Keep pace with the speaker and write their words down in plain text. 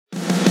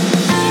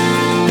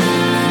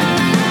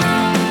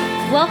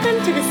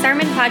Welcome to the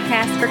Sermon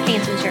Podcast for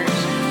Canton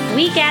Church.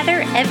 We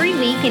gather every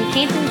week in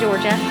Canton,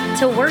 Georgia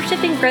to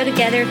worship and grow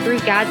together through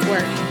God's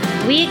Word.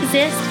 We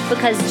exist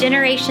because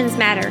generations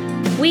matter.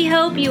 We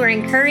hope you are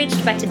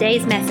encouraged by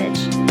today's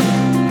message.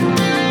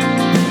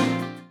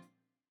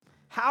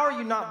 How are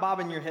you not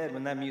bobbing your head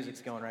when that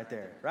music's going right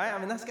there, right? I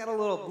mean, that's got a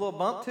little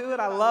bump to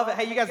it. I love it.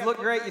 Hey, you guys look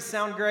great. You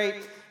sound great.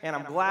 And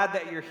I'm glad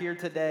that you're here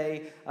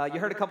today. You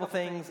heard a couple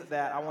things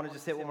that I want to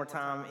just hit one more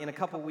time. In a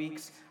couple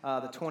weeks,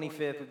 the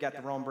 25th, we've got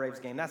the Rome Braves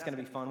game. That's going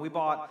to be fun. We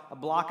bought a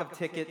block of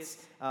tickets,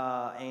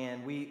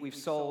 and we've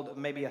sold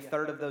maybe a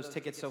third of those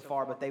tickets so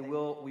far, but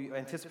we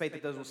anticipate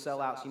that those will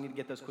sell out, so you need to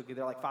get those quickly.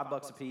 They're like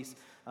 $5 a piece.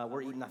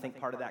 We're eating, I think,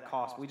 part of that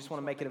cost. We just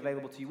want to make it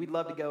available to you. We'd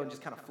love to go and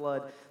just kind of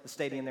flood the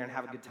stadium there and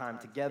have a good time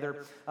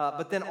together.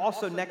 But then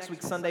also next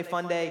week, Sunday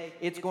Fun Day,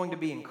 it's going to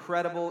be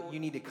incredible. You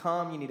need to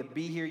come. You need to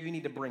be here. You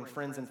need to bring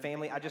friends and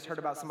family. I just heard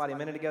about somebody a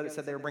minute ago that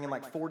said they were bringing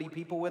like 40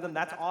 people with them.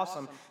 That's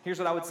awesome. Here's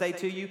what I would say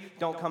to you.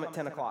 Don't come at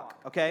 10 o'clock,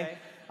 okay?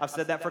 I've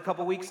said that for a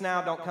couple weeks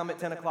now. Don't come at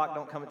 10 o'clock.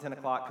 Don't come at 10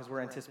 o'clock because we're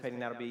anticipating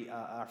that'll be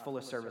our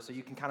fullest service. So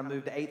you can kind of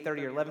move to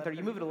 8:30 or 11:30.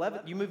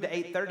 You move to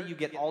 8:30, you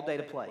get all day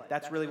to play.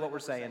 That's really what we're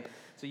saying.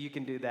 So you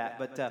can do that.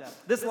 But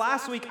this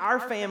last week, our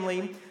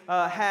family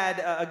had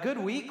a good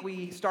week.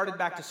 We started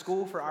back to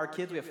school for our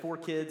kids. We have 4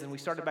 kids, and we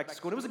started back to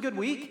school. It was a good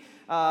week,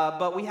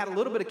 but we had a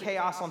little bit of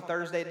chaos on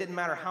Thursday. It didn't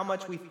matter how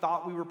much we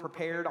thought we were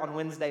prepared on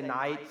Wednesday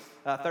night.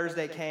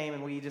 Thursday came,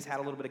 and we just had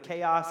a little bit of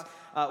chaos.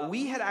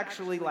 We had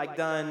actually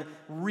done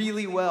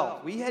really well.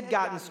 We had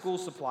gotten school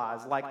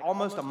supplies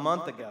almost a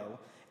month ago.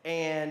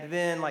 And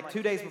then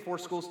 2 days before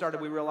school started,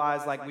 we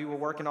realized we were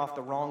working off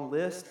the wrong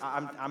list.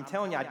 I'm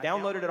telling you, I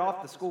downloaded it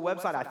off the school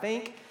website, I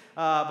think.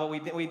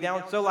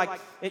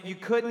 But you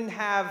couldn't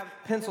have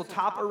pencil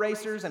top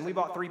erasers, and we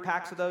bought 3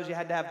 packs of those. You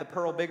had to have the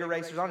Pearl Big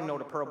Erasers. I don't even know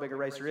what a Pearl Big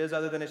Eraser is,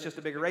 other than it's just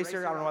a big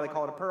eraser. I don't know why they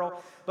call it a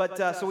Pearl. But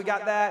so we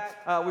got that.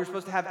 We were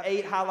supposed to have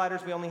 8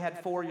 highlighters. We only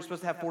had 4. You're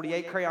supposed to have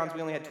 48 crayons.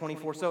 We only had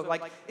 24. So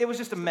it was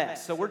just a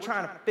mess. So we're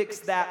trying to fix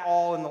that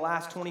all in the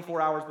last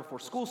 24 hours before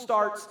school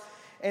starts.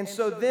 And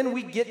so then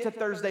we get to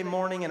Thursday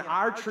morning, and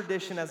our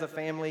tradition as a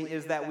family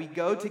is that we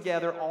go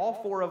together, all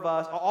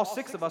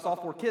 6 of us, all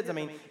 4 kids. I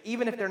mean,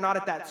 even if they're not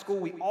at that school,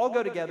 we all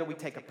go together. We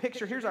take a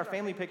picture. Here's our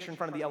family picture in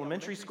front of the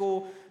elementary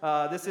school.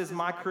 This is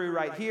my crew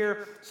right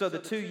here. So the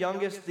 2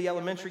 youngest, the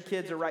elementary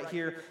kids, are right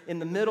here in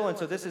the middle. And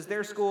so this is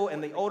their school,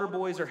 and the older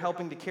boys are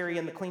helping to carry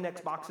in the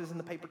Kleenex boxes and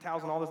the paper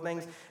towels and all those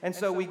things. And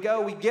so we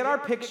get our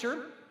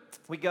picture.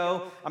 We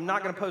go, I'm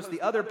not going to post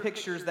the other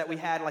pictures that we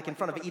had in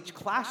front of each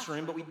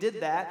classroom, but we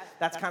did that.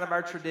 That's kind of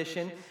our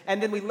tradition.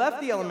 And then we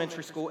left the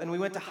elementary school and we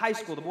went to high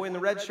school. The boy in the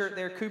red shirt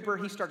there, Cooper,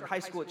 he started high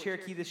school at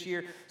Cherokee this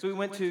year. So we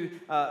went to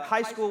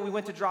high school. We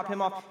went to drop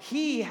him off.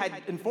 He had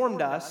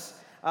informed us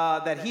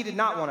that he did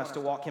not want us to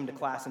walk him to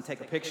class and take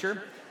a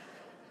picture.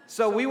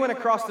 So we went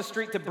across the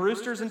street to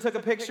Brewster's and took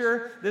a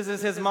picture. This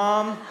is his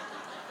mom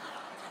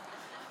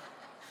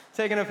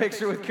taking a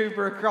picture with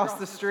Cooper across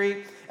the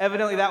street.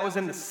 Evidently, that was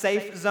in the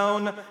safe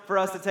zone for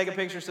us to take a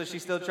picture, so she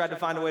still tried to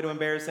find a way to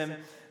embarrass him,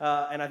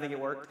 and I think it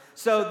worked.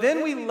 So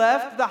then we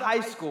left the high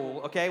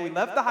school, okay? We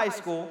left the high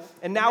school,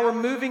 and now we're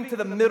moving to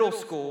the middle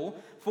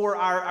school for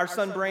our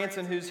son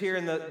Branson, who's here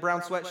in the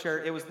brown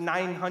sweatshirt. It was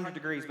 900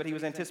 degrees, but he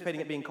was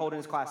anticipating it being cold in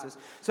his classes.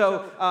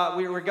 So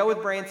we were go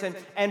with Branson,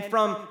 and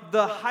from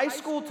the high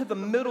school to the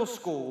middle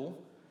school,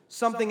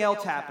 something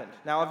else happened.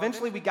 Now,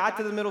 eventually, we got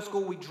to the middle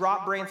school. We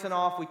dropped Branson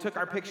off. We took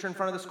our picture in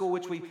front of the school,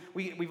 which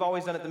we've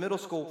always done at the middle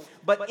school.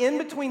 But in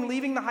between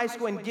leaving the high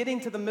school and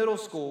getting to the middle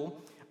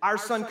school, our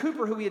son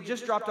Cooper, who we had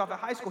just dropped off at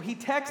high school, he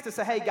texted to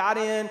say, hey, got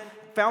in,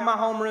 found my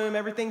homeroom,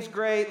 everything's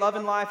great,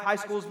 loving life, high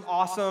school's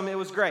awesome, it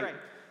was great.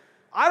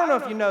 I don't know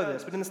if you know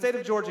this, but in the state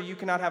of Georgia, you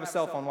cannot have a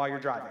cell phone while you're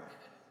driving.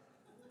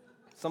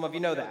 Some of you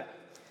know that.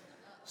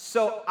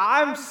 So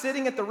I'm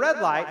sitting at the red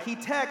light. He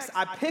texts.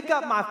 I pick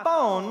up my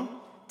phone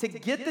to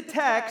get the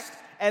text,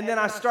 and then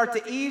I start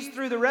to ease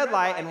through the red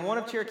light, and one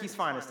of Cherokee's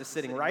finest is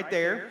sitting right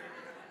there.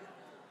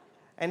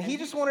 And he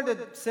just wanted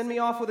to send me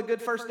off with a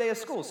good first day of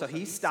school. So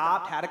he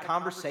stopped, had a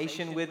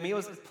conversation with me. It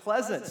was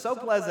pleasant, so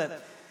pleasant.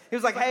 He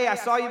was like, hey, I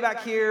saw you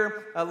back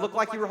here. Looked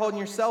like you were holding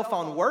your cell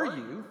phone. Were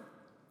you?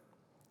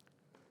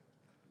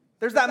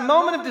 There's that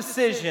moment of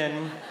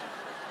decision.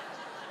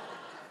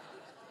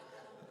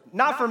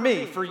 Not for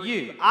me, for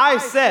you. I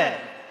said,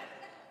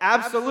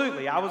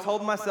 absolutely. I was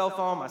holding my cell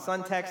phone. My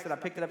son texted. I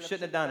picked it up.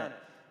 Shouldn't have done it.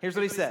 Here's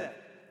what he said.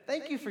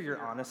 Thank you for your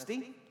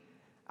honesty.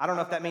 I don't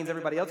know if that means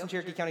everybody else in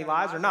Cherokee County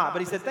lies or not,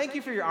 but he said, thank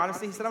you for your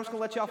honesty. He said, I'm just going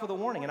to let you off with a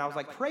warning. And I was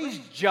like, praise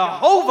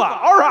Jehovah.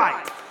 All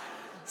right.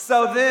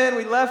 So then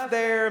we left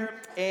there,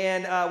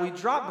 and we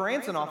dropped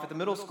Branson off at the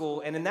middle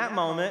school. And in that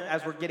moment,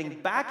 as we're getting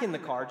back in the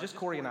car, just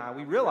Corey and I,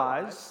 we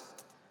realized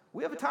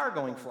we have a tire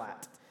going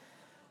flat.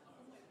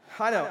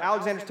 I know,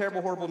 Alexander's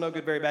terrible, horrible, no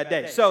good, very bad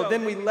day. So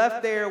then we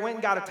left there, went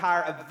and got a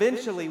tire.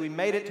 Eventually, we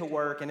made it to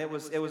work, and it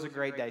was a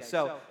great day.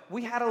 So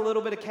we had a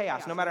little bit of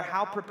chaos, no matter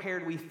how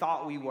prepared we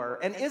thought we were.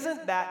 And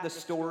isn't that the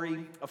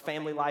story of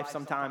family life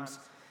sometimes?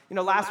 You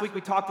know, last week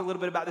we talked a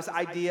little bit about this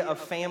idea of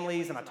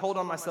families, and I told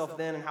on myself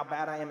then and how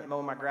bad I am at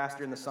mowing my grass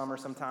during the summer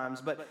sometimes.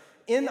 But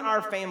in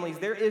our families,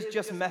 there is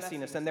just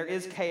messiness and there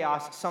is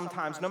chaos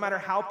sometimes, no matter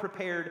how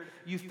prepared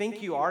you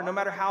think you are, no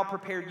matter how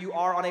prepared you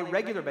are on a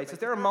regular basis.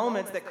 There are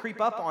moments that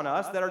creep up on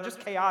us that are just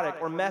chaotic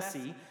or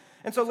messy.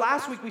 And so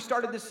last week we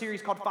started this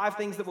series called 5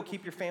 Things That Will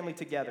Keep Your Family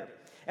Together.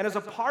 And as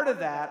a part of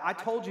that, I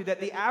told you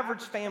that the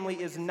average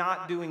family is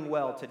not doing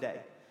well today.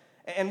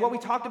 And what we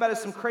talked about is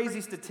some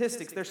crazy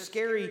statistics. They're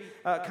scary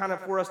kind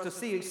of for us to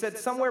see. He said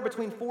somewhere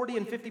between 40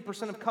 and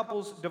 50% of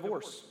couples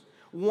divorce.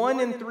 1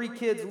 in 3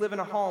 kids live in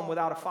a home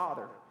without a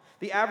father.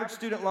 The average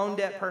student loan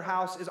debt per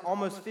house is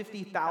almost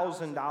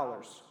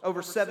 $50,000.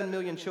 Over 7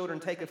 million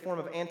children take a form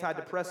of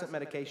antidepressant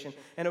medication,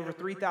 and over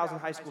 3,000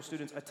 high school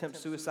students attempt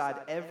suicide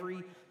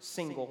every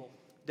single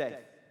day.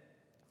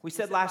 We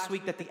said last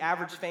week that the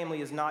average family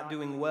is not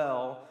doing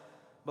well,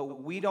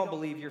 but we don't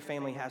believe your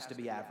family has to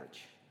be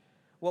average.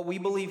 What we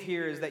believe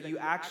here is that you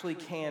actually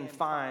can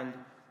find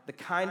the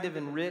kind of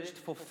enriched,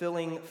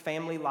 fulfilling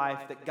family life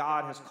that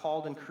God has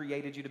called and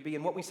created you to be.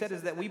 And what we said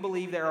is that we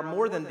believe there are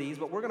more than these,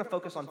 but we're going to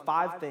focus on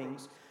 5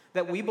 things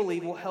that we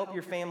believe will help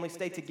your family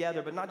stay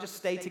together, but not just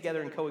stay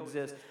together and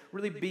coexist,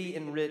 really be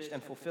enriched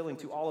and fulfilling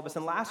to all of us.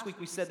 And last week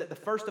we said that the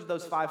first of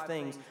those 5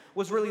 things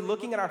was really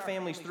looking at our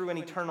families through an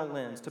eternal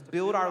lens, to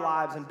build our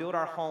lives and build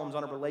our homes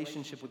on a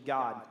relationship with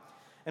God.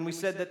 And we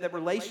said that the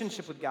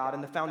relationship with God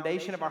and the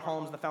foundation of our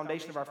homes, the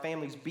foundation of our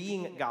families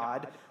being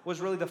God, was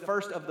really the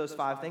first of those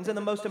 5 things and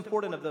the most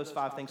important of those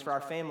 5 things for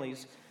our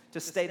families to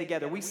stay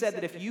together. We said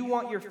that if you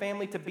want your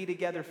family to be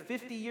together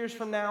 50 years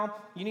from now,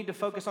 you need to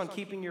focus on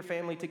keeping your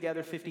family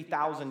together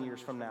 50,000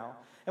 years from now.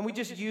 And we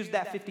just used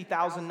that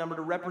 50,000 number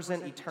to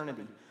represent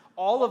eternity.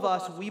 All of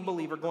us, we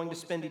believe, are going to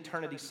spend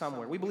eternity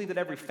somewhere. We believe that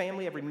every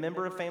family, every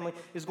member of family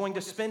is going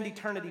to spend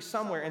eternity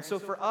somewhere. And so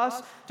for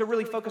us to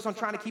really focus on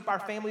trying to keep our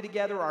family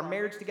together or our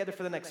marriage together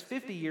for the next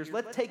 50 years,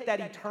 let's take that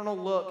eternal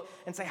look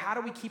and say, how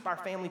do we keep our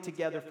family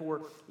together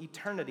for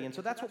eternity? And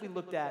so that's what we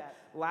looked at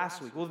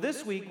last week. Well,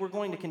 this week, we're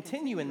going to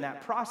continue in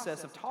that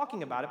process of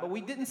talking about it, but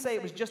we didn't say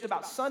it was just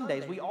about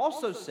Sundays. We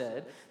also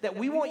said that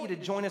we want you to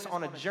join us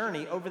on a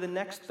journey over the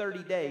next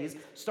 30 days,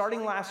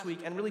 starting last week,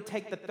 and really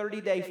take the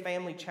 30-day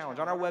family challenge.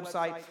 On our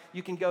website,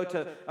 you can go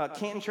to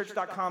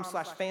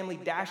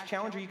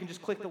cantonchurch.com/family-challenge, or you can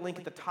just click the link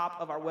at the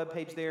top of our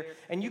webpage there,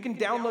 and you can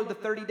download the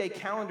 30-day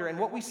calendar. And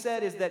what we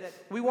said is that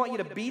we want you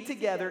to be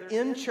together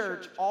in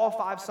church all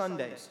 5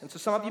 Sundays. And so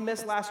some of you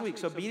missed last week,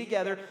 so be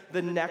together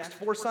the next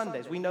 4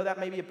 Sundays. We know that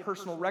may be a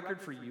personal record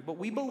for you, but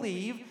we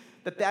believe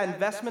that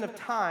investment of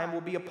time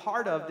will be a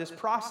part of this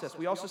process.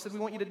 We also said we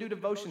want you to do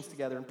devotions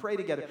together and pray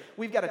together.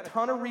 We've got a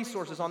ton of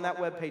resources on that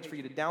webpage for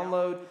you to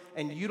download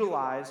and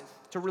utilize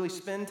to really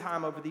spend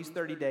time over these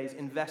 30 days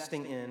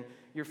investing in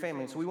your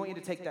family. So we want you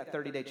to take that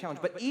 30-day challenge.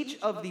 But each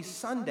of these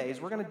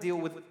Sundays, we're going to deal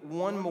with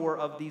one more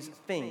of these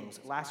things.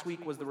 Last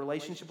week was the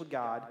relationship with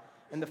God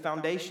and the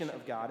foundation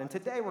of God. And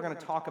today we're going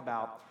to talk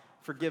about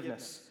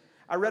forgiveness.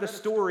 I read a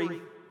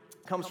story,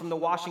 comes from the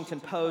Washington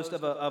Post,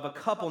 of a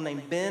couple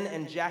named Ben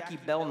and Jackie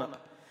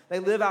Belknap. They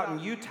live out in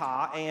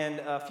Utah, and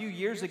a few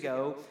years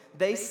ago,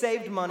 they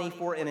saved money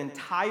for an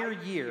entire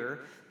year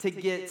to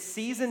get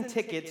season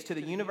tickets to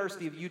the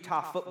University of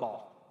Utah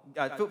football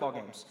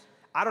games.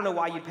 I don't know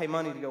why you'd pay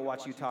money to go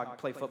watch Utah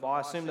play football.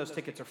 I assume those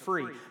tickets are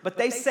free. But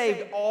they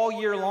saved all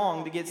year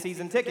long to get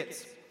season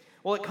tickets.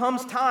 Well, it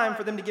comes time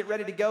for them to get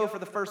ready to go for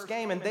the first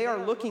game, and they are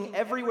looking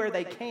everywhere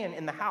they can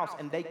in the house,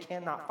 and they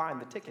cannot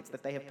find the tickets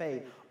that they have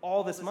paid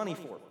all this money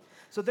for.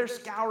 So they're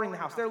scouring the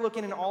house. They're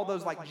looking in all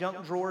those like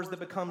junk drawers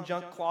that become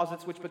junk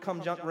closets, which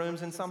become junk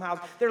rooms in some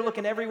houses. They're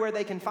looking everywhere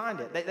they can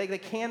find it. They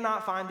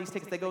cannot find these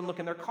tickets. They go and look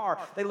in their car.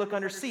 They look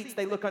under seats.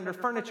 They look under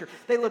furniture.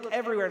 They look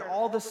everywhere, and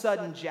all of a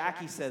sudden,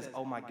 Jackie says,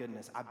 "Oh my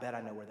goodness, I bet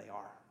I know where they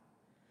are."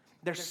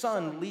 Their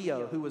son,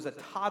 Leo, who was a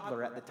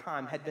toddler at the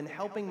time, had been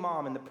helping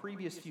mom in the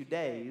previous few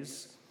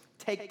days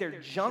take their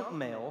junk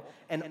mail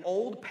and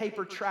old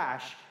paper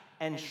trash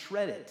and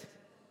shred it.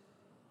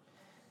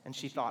 And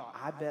she thought,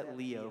 I bet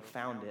Leo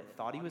found it,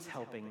 thought he was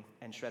helping,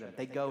 and shredded it.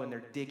 They go and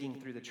they're digging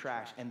through the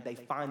trash, and they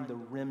find the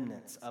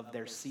remnants of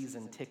their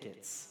season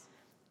tickets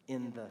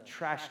in the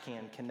trash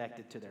can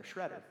connected to their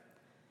shredder.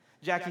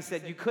 Jackie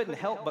said, you couldn't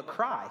help but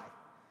cry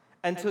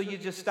until you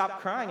just stopped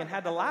crying and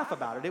had to laugh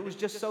about it. It was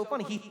just so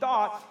funny. He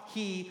thought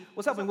he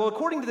was helping. Well,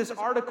 according to this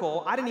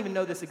article, I didn't even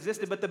know this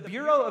existed, but the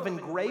Bureau of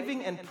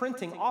Engraving and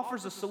Printing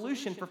offers a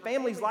solution for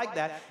families like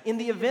that in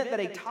the event that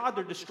a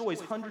toddler destroys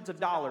hundreds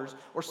of dollars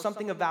or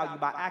something of value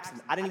by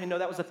accident. I didn't even know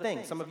that was a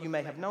thing. Some of you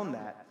may have known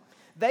that.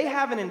 They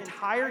have an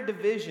entire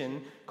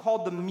division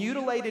called the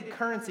Mutilated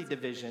Currency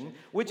Division,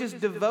 which is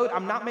devoted,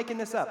 I'm not making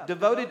this up,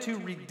 devoted to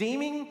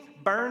redeeming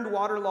burned,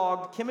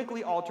 waterlogged,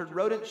 chemically altered,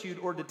 rodent-chewed,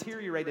 or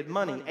deteriorated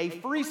money, a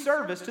free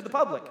service to the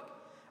public.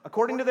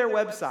 According to their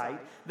website,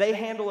 they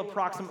handle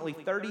approximately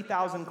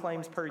 30,000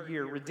 claims per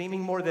year,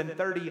 redeeming more than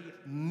 $30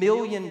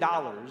 million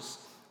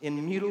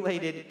in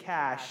mutilated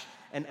cash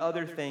and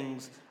other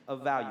things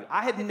of value.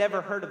 I had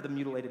never heard of the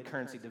Mutilated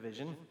Currency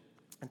Division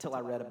until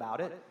I read about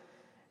it.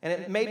 And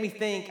it made me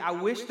think, I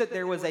wish that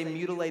there was a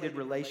mutilated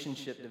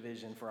relationship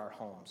division for our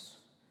homes,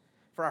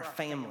 for our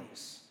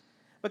families.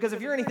 Because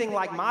if you're anything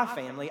like my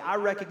family, I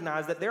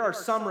recognize that there are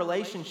some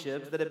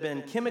relationships that have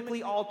been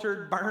chemically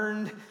altered,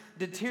 burned,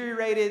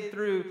 deteriorated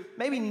through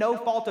maybe no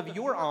fault of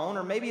your own,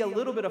 or maybe a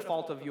little bit of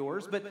fault of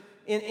yours, but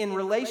in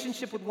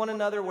relationship with one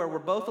another where we're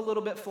both a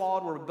little bit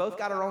flawed, where we both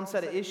got our own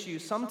set of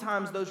issues,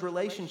 sometimes those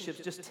relationships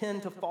just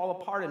tend to fall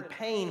apart and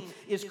pain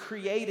is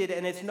created,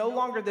 and it's no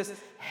longer this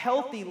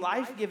healthy,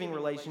 life-giving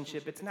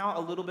relationship. It's now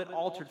a little bit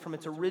altered from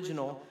its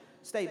original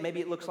state.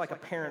 Maybe it looks like a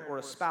parent or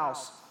a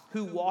spouse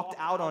who walked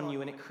out on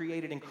you and it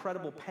created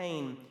incredible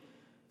pain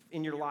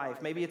in your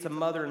life. Maybe it's a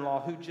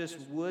mother-in-law who just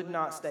would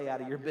not stay out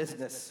of your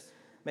business.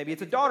 Maybe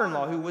it's a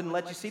daughter-in-law who wouldn't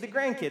let you see the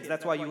grandkids.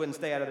 That's why you wouldn't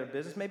stay out of their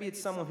business. Maybe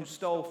it's someone who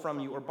stole from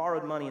you or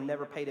borrowed money and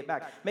never paid it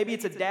back. Maybe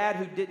it's a dad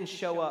who didn't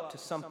show up to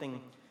something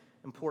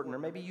important. Or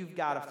maybe you've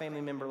got a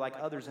family member like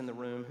others in the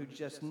room who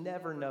just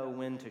never know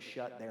when to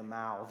shut their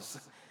mouths.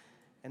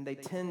 And they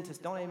tend to,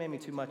 don't aim me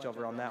too much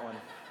over on that one.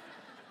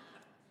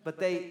 But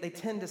they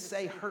tend to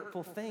say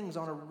hurtful things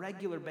on a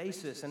regular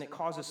basis, and it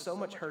causes so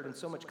much hurt and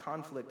so much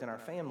conflict in our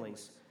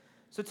families.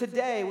 So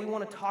today, we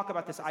want to talk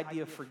about this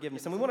idea of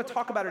forgiveness, and we want to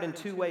talk about it in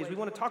two ways. We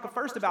want to talk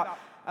first about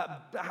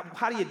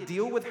how do you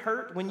deal with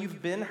hurt when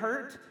you've been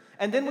hurt,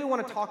 and then we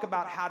want to talk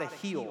about how to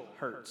heal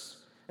hurts.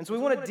 And so we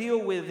want to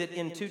deal with it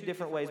in two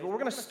different ways. But we're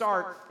going to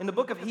start in the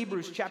book of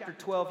Hebrews, chapter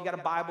 12. If you got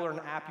a Bible or an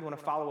app you want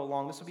to follow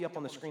along, this will be up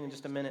on the screen in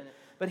just a minute.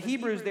 But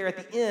Hebrews there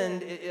at the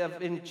end,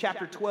 in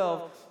chapter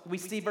 12, we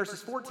see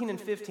verses 14 and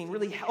 15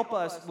 really help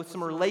us with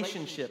some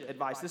relationship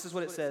advice. This is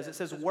what it says. It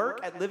says,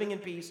 work at living in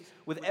peace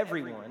with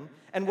everyone,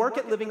 and work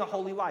at living a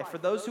holy life. For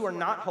those who are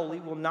not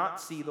holy will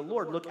not see the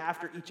Lord. Look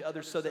after each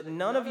other so that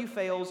none of you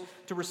fails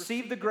to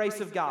receive the grace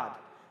of God.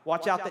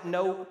 Watch out that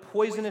no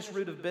poisonous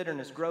root of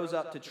bitterness grows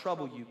up to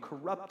trouble you,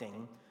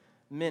 corrupting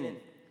many.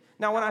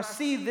 Now, when I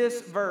see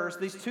this verse,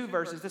 these two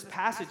verses, this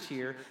passage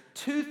here,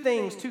 two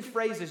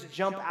phrases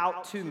jump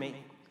out to me.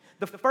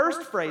 The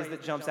first phrase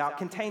that jumps out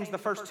contains the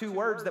first two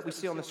words that we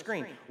see on the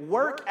screen.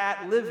 Work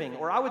at living,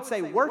 or I would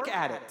say work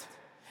at it.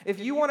 If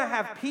you want to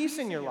have peace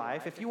in your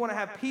life, if you want to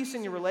have peace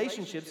in your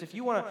relationships, if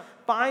you want to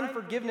find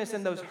forgiveness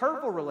in those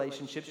hurtful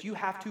relationships, you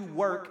have to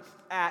work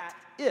at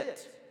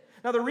it.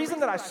 Now, the reason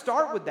that I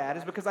start with that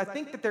is because I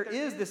think that there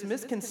is this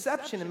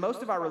misconception in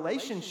most of our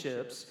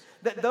relationships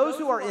that those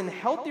who are in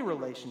healthy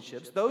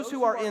relationships, those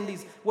who are in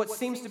these what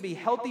seems to be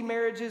healthy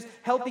marriages,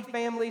 healthy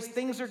families,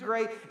 things are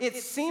great, it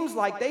seems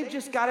like they've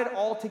just got it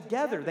all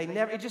together.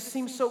 It just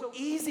seems so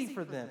easy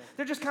for them.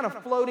 They're just kind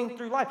of floating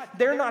through life.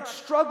 They're not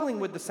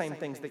struggling with the same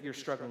things that you're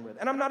struggling with.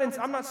 And I'm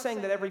not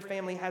saying that every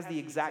family has the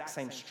exact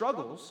same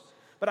struggles,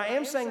 but I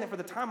am saying that for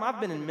the time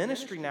I've been in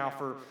ministry now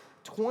for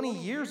 20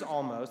 years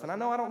almost, and I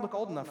know I don't look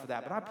old enough for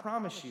that, but I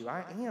promise you,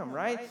 I am,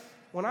 right?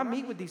 When I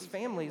meet with these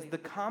families, the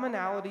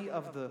commonality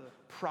of the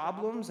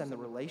problems and the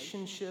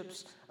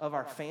relationships of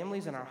our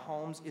families and our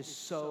homes is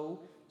so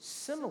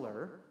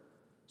similar.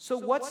 So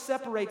what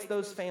separates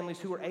those families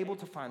who are able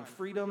to find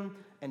freedom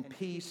and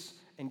peace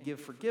and give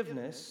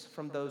forgiveness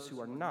from those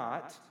who are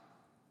not?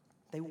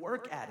 They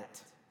work at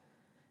it.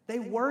 They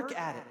work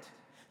at it.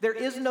 There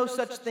is no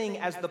such thing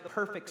as the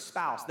perfect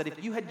spouse, that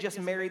if you had just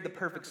married the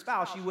perfect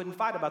spouse, you wouldn't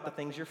fight about the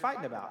things you're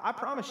fighting about. I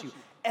promise you,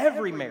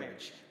 every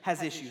marriage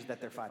has issues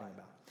that they're fighting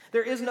about.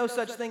 There is no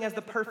such thing as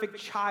the perfect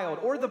child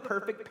or the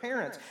perfect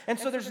parents. And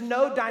so there's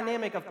no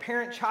dynamic of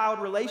parent-child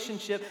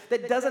relationship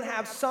that doesn't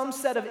have some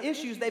set of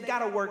issues they've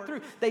got to work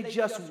through. They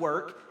just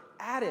work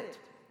at it.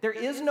 There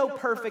is no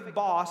perfect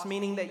boss,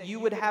 meaning that you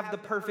would have the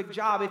perfect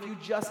job if you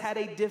just had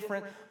a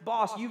different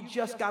boss. You've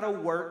just got to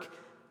work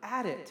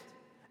at it.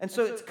 And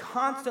so it's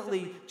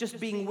constantly just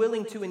being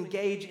willing to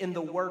engage in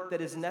the work that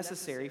is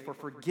necessary for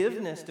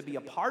forgiveness to be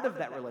a part of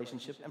that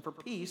relationship and for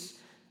peace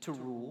to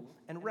rule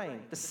and reign.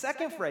 The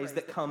second phrase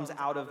that comes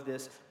out of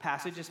this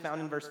passage is found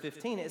in verse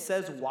 15. It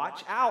says,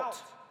 watch out.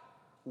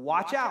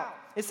 Watch out.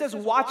 It says,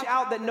 watch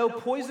out that no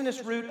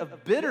poisonous root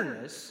of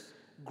bitterness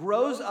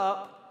grows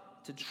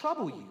up to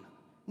trouble you.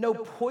 No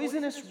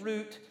poisonous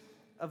root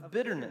of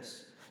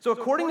bitterness. So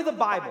according to the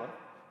Bible,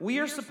 we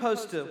are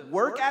supposed to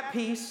work at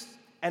peace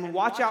and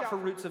watch out for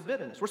roots of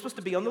bitterness. We're supposed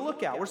to be on the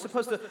lookout. We're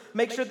supposed to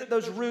make sure that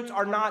those roots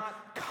are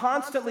not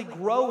constantly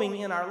growing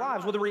in our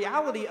lives. Well, the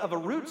reality of a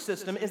root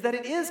system is that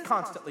it is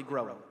constantly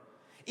growing.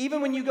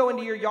 Even when you go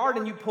into your yard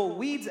and you pull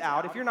weeds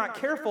out, if you're not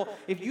careful,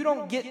 if you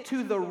don't get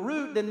to the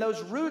root, then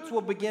those roots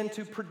will begin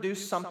to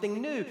produce something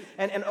new.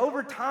 And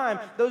over time,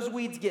 those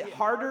weeds get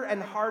harder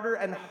and harder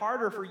and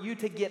harder for you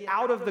to get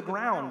out of the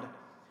ground.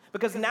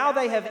 Because now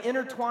they have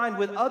intertwined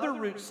with other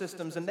root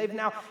systems, and they've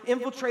now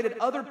infiltrated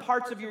other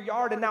parts of your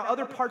yard and now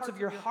other parts of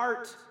your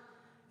heart.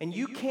 And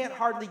you can't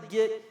hardly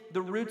get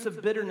the roots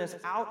of bitterness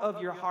out of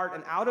your heart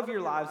and out of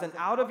your lives and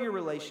out of your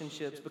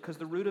relationships because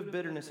the root of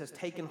bitterness has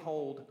taken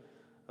hold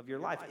of your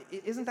life.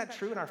 Isn't that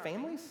true in our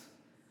families?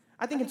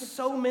 I think in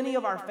so many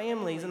of our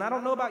families, and I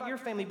don't know about your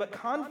family, but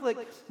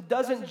conflict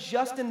doesn't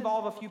just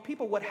involve a few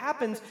people. What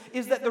happens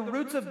is that the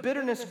roots of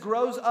bitterness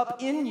grows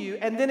up in you,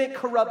 and then it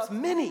corrupts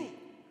many.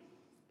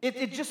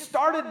 It just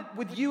started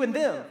with you and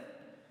them,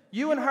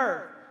 you and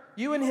her,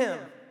 you and him.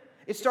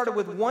 It started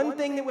with one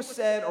thing that was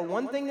said, or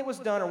one thing that was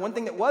done, or one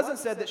thing that wasn't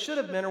said that should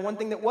have been, or one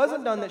thing that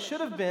wasn't done that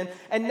should have been,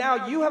 and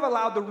now you have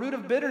allowed the root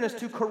of bitterness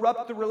to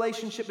corrupt the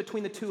relationship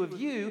between the two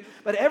of you.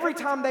 But every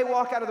time they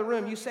walk out of the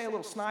room, you say a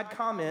little snide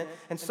comment,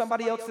 and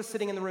somebody else that's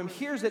sitting in the room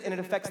hears it, and it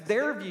affects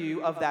their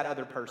view of that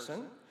other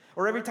person.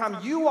 Or every time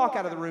you walk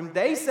out of the room,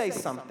 they say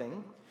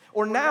something.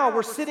 Or now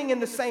we're sitting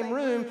in the same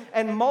room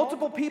and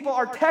multiple people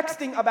are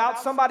texting about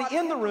somebody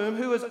in the room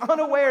who is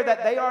unaware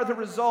that they are the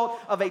result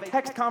of a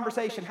text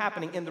conversation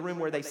happening in the room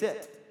where they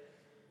sit.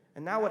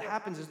 And now what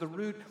happens is the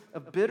root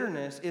of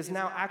bitterness is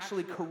now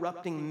actually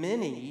corrupting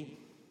many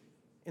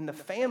in the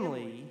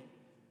family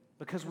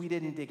because we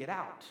didn't dig it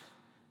out.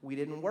 We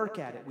didn't work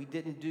at it. We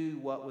didn't do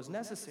what was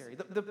necessary.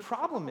 The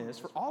problem is,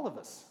 for all of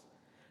us,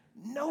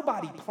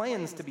 nobody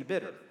plans to be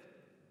bitter.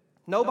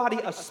 Nobody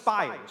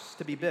aspires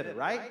to be bitter,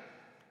 right?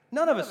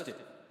 None of us do.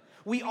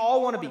 We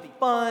all want to be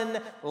fun,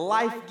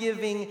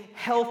 life-giving,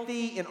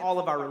 healthy in all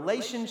of our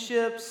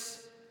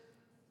relationships.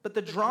 But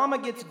the drama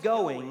gets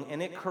going,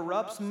 and it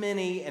corrupts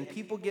many, and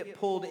people get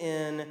pulled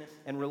in,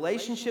 and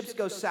relationships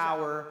go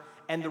sour,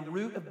 and the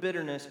root of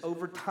bitterness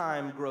over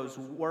time grows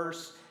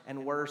worse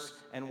and worse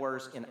and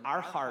worse in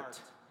our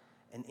heart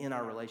and in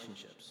our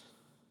relationships.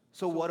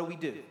 So what do we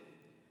do?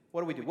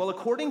 What do we do? Well,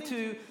 according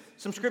to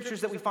some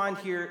scriptures that we find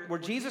here, where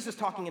Jesus is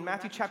talking in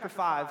Matthew chapter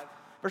 5,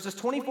 verses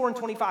 24 and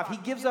 25, he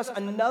gives us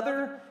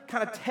another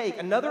kind of take,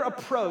 another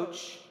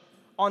approach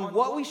on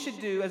what we should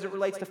do as it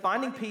relates to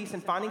finding peace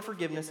and finding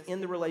forgiveness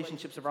in the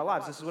relationships of our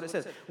lives. This is what it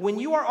says. When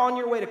you are on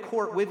your way to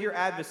court with your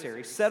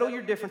adversary, settle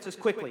your differences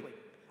quickly.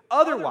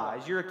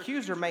 Otherwise, your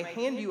accuser may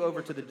hand you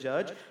over to the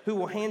judge, who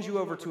will hand you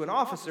over to an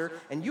officer,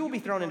 and you will be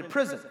thrown into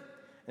prison.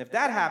 And if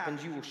that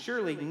happens, you will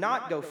surely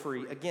not go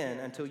free again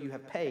until you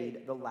have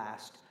paid the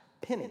last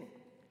penny.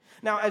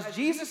 Now, as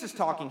Jesus is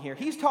talking here,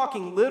 he's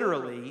talking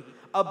literally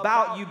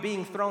about you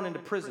being thrown into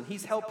prison.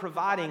 He's helped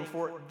providing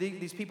for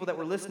these people that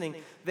were listening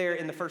there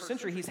in the first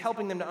century. He's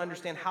helping them to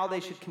understand how they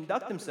should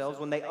conduct themselves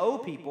when they owe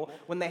people,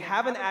 when they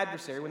have an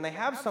adversary, when they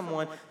have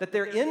someone that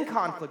they're in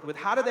conflict with.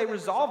 How do they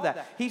resolve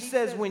that? He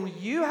says when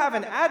you have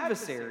an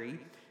adversary,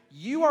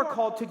 you are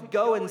called to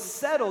go and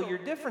settle your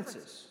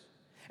differences.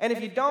 And if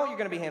you don't, you're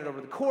going to be handed over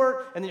to the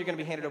court, and then you're going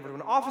to be handed over to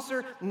an officer,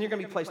 and then you're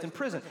going to be placed in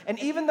prison. And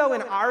even though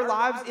in our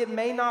lives it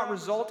may not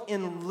result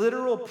in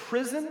literal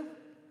prison,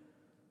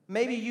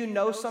 maybe you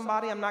know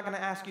somebody, I'm not going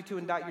to ask you to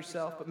indict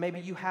yourself, but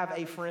maybe you have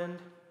a friend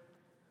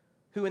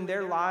who in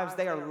their lives,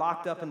 they are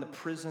locked up in the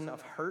prison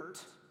of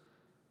hurt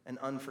and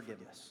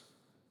unforgiveness.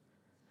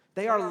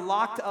 They are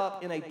locked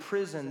up in a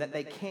prison that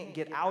they can't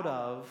get out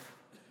of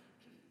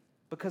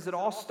because it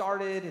all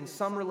started in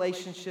some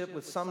relationship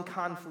with some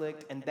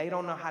conflict, and they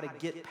don't know how to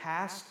get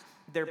past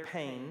their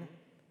pain.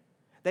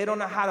 They don't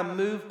know how to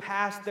move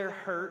past their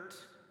hurt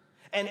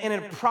and in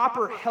a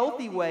proper,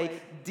 healthy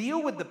way,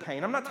 deal with the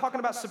pain. I'm not talking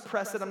about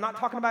suppress it. I'm not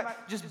talking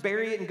about just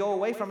bury it and go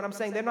away from it. I'm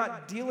saying they're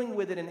not dealing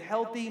with it in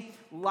healthy,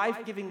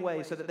 life-giving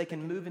ways so that they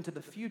can move into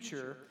the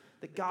future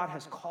that God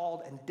has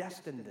called and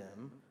destined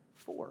them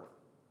for.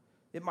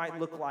 It might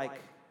look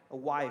like a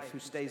wife who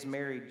stays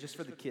married just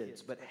for the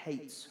kids but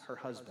hates her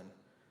husband.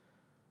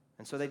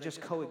 And so they just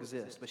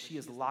coexist, but she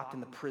is locked in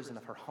the prison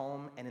of her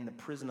home and in the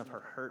prison of her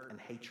hurt and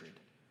hatred.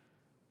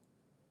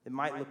 It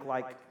might look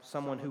like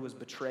someone who was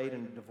betrayed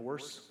in a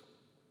divorce,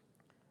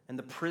 and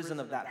the prison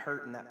of that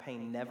hurt and that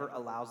pain never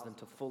allows them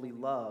to fully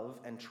love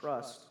and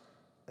trust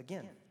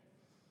again.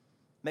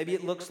 Maybe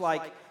it looks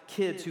like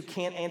kids who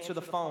can't answer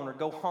the phone or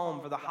go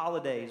home for the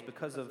holidays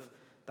because of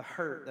the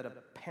hurt that a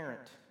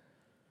parent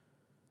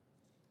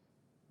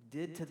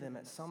did to them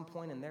at some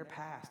point in their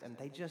past, and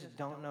they just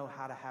don't know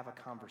how to have a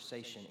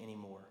conversation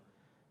anymore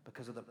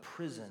because of the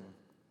prison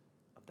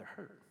of their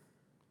hurt.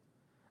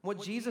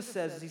 What Jesus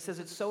says is, he says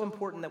it's so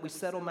important that we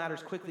settle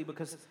matters quickly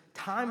because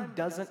time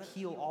doesn't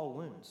heal all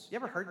wounds. You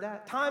ever heard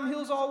that? Time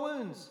heals all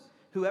wounds.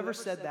 Whoever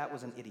said that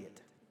was an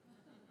idiot.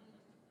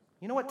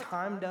 You know what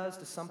time does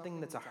to something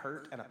that's a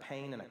hurt and a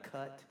pain and a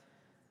cut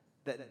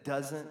that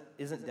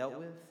isn't dealt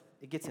with?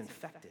 It gets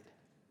infected.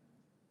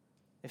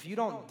 If you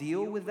don't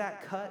deal with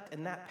that cut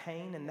and that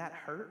pain and that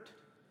hurt,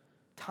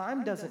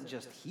 time doesn't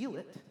just heal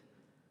it.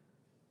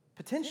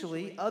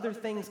 Potentially, other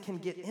things can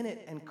get in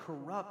it and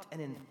corrupt and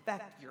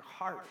infect your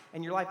heart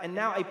and your life. And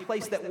now a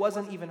place that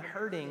wasn't even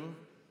hurting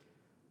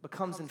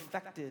becomes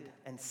infected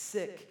and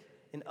sick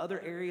in other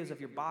areas of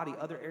your body,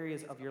 other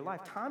areas of your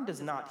life. Time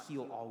does not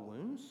heal all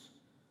wounds.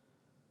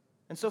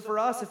 And so for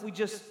us, if we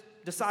just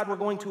decide we're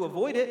going to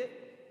avoid it,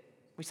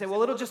 we say,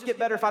 well, it'll just get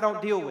better if I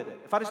don't deal with it.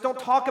 If I just don't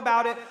talk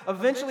about it,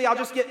 eventually I'll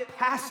just get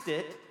past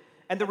it.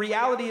 And the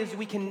reality is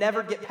we can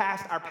never get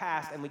past our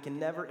past, and we can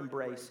never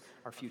embrace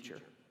our future.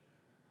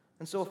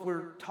 And so if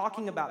we're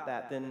talking about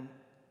that, then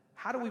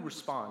how do we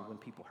respond when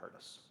people hurt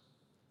us?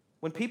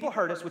 When people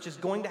hurt us, which is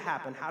going to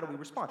happen, how do we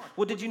respond?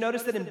 Well, did you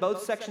notice that in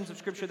both sections of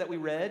Scripture that we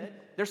read,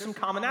 there's some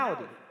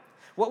commonality?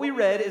 What we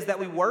read is that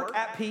we work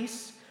at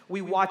peace,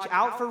 we watch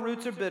out for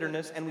roots of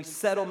bitterness, and we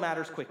settle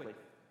matters quickly.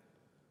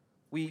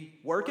 We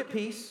work at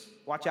peace,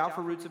 watch out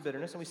for roots of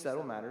bitterness, and we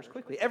settle matters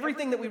quickly.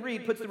 Everything that we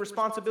read puts the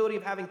responsibility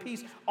of having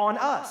peace on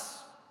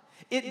us.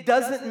 It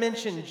doesn't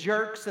mention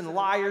jerks and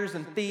liars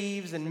and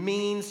thieves and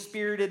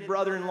mean-spirited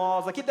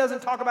brother-in-laws. Like, it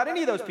doesn't talk about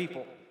any of those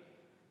people.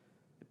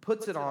 It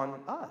puts it on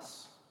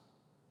us.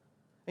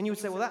 And you would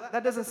say, well,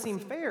 that doesn't seem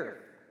fair.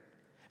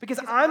 Because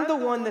I'm the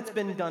one that's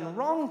been done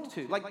wrong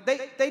to. Like,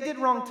 they did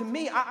wrong to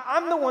me.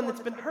 I'm the one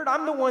that's been hurt.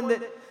 I'm the one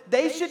that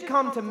they should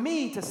come to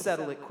me to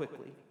settle it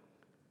quickly.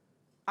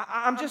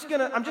 I'm just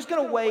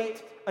gonna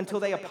wait until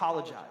they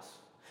apologize.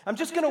 I'm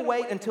just going to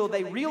wait until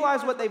they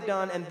realize what they've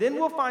done, and then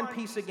we'll find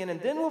peace again, and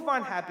then we'll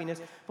find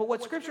happiness. But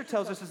what Scripture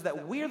tells us is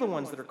that we're the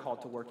ones that are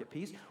called to work at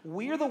peace.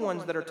 We're the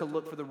ones that are to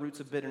look for the roots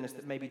of bitterness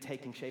that may be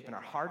taking shape in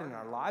our heart and in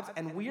our lives,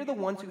 and we're the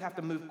ones who have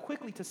to move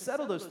quickly to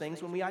settle those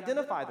things when we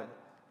identify them.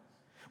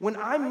 When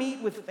I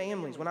meet with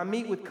families, when I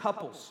meet with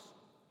couples,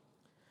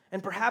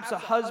 and perhaps a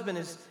husband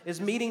is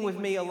meeting with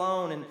me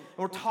alone, and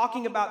we're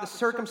talking about the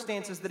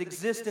circumstances that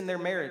exist in their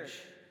marriage.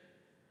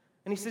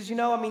 And he says,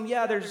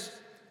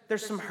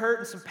 there's some hurt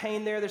and some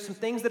pain there. There's some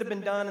things that have been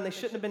done and they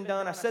shouldn't have been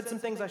done. I said some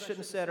things I shouldn't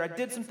have said, or I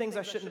did some things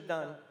I shouldn't have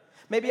done.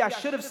 Maybe I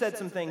should have said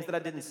some things that I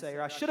didn't say,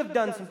 or I should have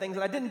done some things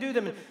and I didn't do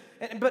them.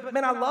 But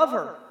man, I love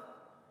her.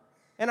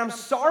 And I'm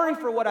sorry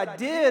for what I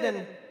did,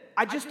 and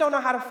I just don't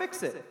know how to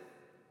fix it.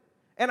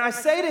 And I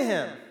say to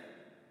him,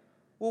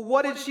 well,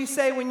 what did she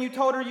say when you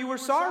told her you were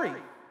sorry?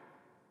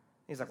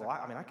 He's like, well,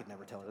 I could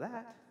never tell her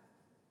that.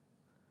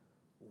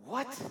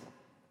 What?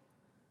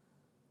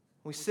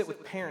 We sit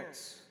with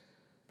parents,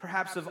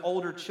 perhaps of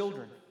older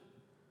children,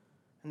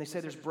 and they say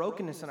there's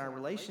brokenness in our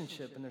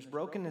relationship, and there's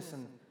brokenness,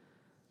 and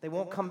they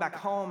won't come back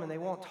home, and they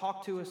won't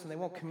talk to us, and they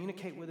won't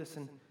communicate with us,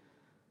 and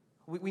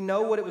we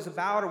know what it was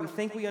about, or we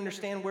think we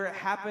understand where it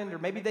happened, or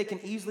maybe they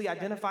can easily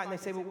identify it, and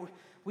they say, well,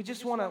 we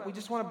just want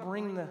to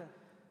bring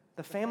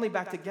the family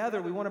back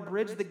together. We want to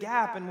bridge the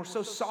gap, and we're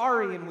so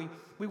sorry, and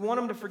we want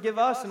them to forgive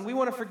us, and we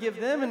want to forgive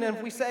them. And then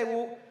if we say,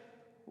 well,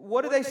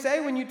 what do they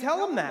say when you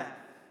tell them that?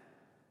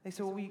 They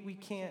say, well,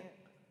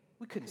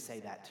 we couldn't say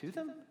that to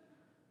them.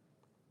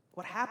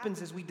 What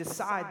happens is we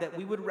decide that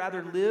we would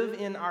rather live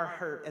in our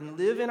hurt and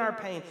live in our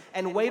pain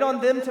and wait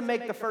on them to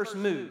make the first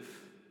move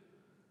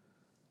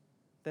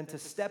than to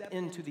step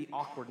into the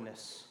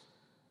awkwardness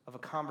of a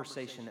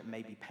conversation that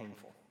may be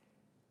painful.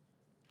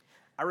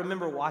 I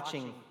remember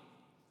watching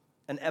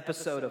an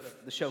episode of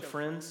the show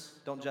Friends.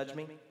 Don't judge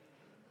me.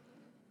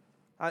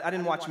 I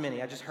didn't watch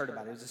many. I just heard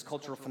about it. It was this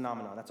cultural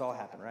phenomenon. That's all that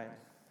happened, right?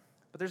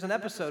 But there's an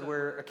episode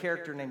where a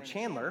character named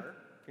Chandler,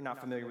 if you're not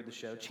familiar with the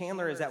show,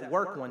 Chandler is at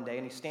work one day,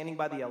 and he's standing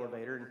by the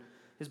elevator, and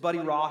his buddy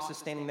Ross is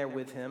standing there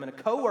with him, and a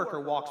coworker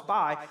walks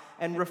by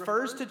and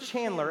refers to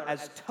Chandler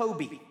as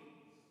Toby.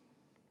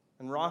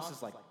 And Ross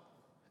is like,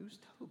 who's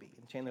Toby?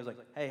 And Chandler's like,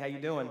 hey, how you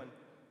doing?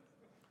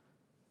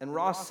 And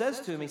Ross says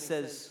to him, he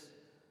says,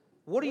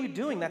 what are you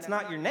doing? That's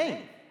not your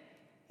name.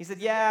 He said,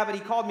 yeah, but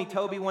he called me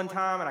Toby one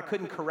time, and I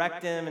couldn't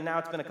correct him, and now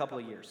it's been a couple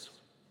of years.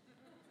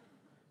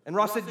 And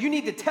Ross said, you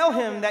need to tell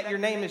him that your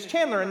name is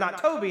Chandler and not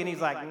Toby. And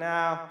he's like,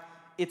 nah,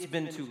 it's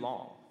been too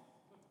long.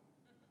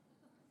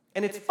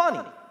 And it's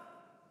funny,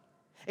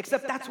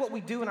 except that's what we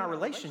do in our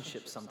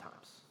relationships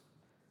sometimes.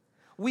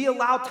 We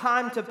allow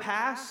time to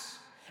pass,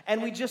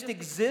 and we just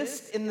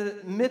exist in the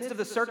midst of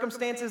the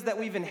circumstances that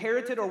we've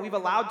inherited or we've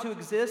allowed to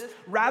exist,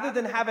 rather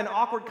than have an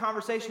awkward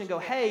conversation and go,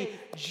 hey,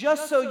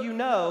 just so you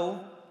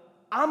know,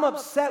 I'm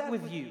upset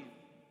with you.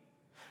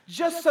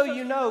 Just so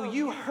you know,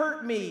 you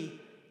hurt me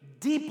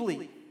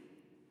deeply.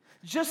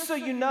 Just so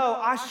you know,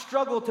 I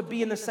struggle to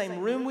be in the same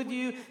room with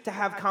you, to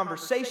have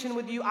conversation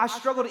with you. I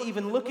struggle to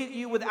even look at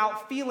you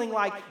without feeling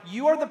like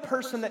you are the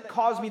person that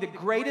caused me the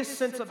greatest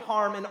sense of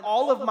harm in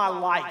all of my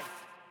life.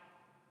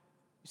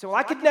 You say, well,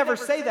 I could never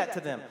say that to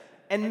them.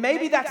 And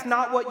maybe that's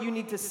not what you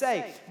need to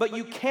say, but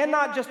you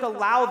cannot just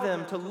allow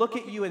them to look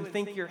at you and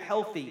think you're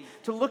healthy,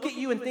 to look at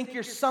you and think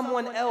you're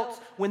someone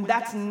else when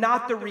that's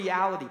not the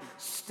reality.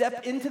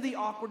 Step into the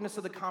awkwardness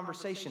of the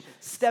conversation.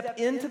 Step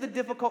into the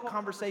difficult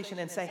conversation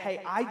and say,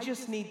 hey, I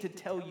just need to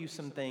tell you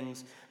some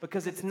things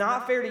because it's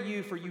not fair to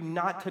you for you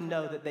not to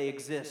know that they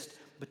exist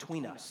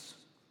between us.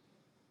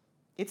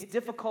 It's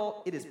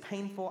difficult. It is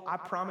painful. I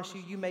promise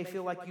you, you may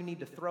feel like you need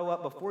to throw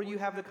up before you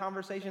have the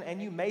conversation,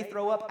 and you may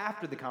throw up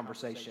after the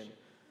conversation.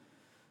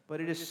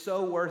 But it is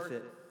so worth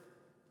it,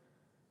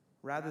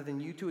 rather than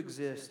you to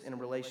exist in a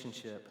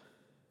relationship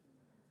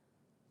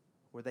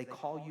where they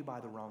call you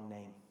by the wrong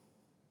name.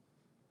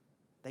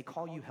 They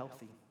call you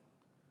healthy.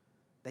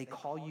 They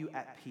call you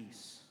at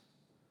peace.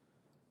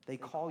 They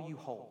call you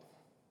whole.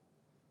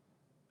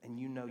 And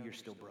you know you're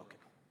still broken.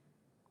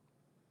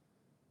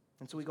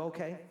 And so we go,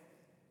 okay,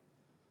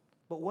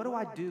 but what do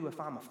I do if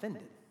I'm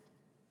offended?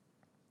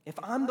 If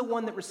I'm the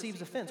one that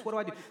receives offense, what do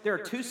I do? There are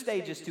two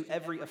stages to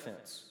every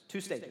offense. Two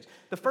stages.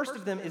 The first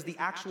of them is the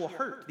actual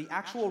hurt, the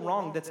actual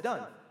wrong that's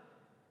done.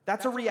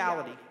 That's a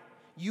reality.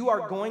 You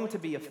are going to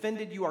be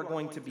offended. You are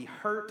going to be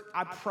hurt.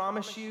 I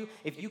promise you,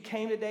 if you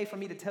came today for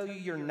me to tell you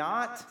you're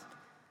not,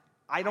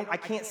 I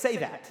can't say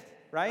that,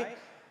 right?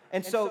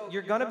 And so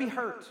you're going to be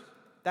hurt.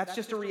 That's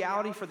just a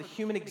reality for the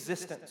human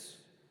existence.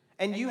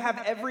 And you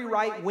have every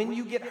right when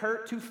you get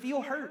hurt to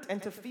feel hurt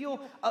and to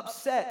feel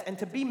upset and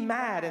to be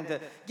mad and to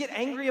get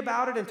angry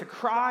about it and to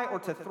cry or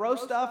to throw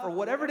stuff or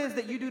whatever it is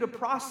that you do to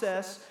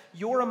process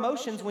your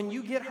emotions when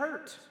you get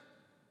hurt.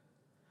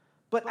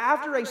 But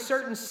after a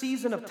certain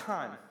season of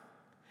time,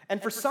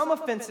 and for some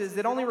offenses,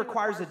 it only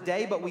requires a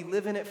day, but we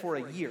live in it for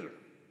a year.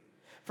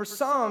 For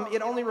some,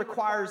 it only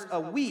requires a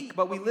week,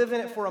 but we live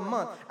in it for a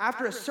month.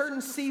 After a certain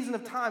season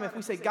of time, if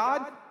we say,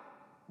 God,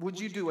 would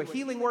you do a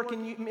healing work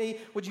in me?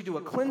 Would you do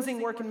a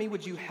cleansing work in me?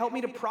 Would you help me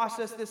to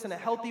process this in a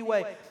healthy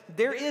way?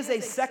 There is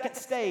a second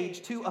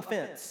stage to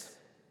offense,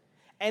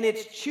 and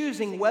it's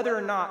choosing whether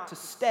or not to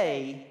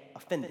stay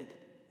offended.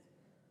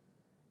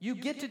 You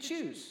get to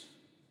choose.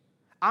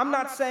 I'm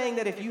not saying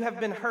that if you have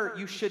been hurt,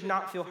 you should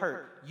not feel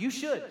hurt. You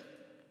should.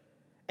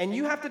 And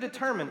you have to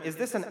determine, is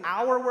this an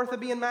hour worth of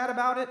being mad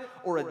about it,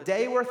 or a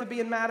day worth of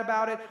being mad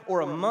about it,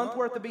 or a month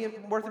worth of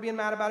being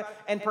mad about it?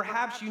 And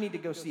perhaps you need to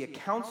go see a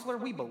counselor.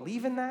 We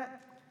believe in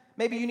that.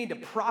 Maybe you need to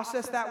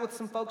process that with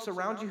some folks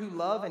around you who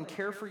love and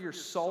care for your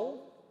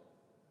soul.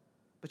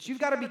 But you've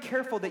got to be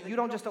careful that you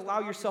don't just allow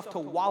yourself to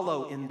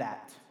wallow in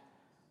that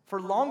for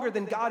longer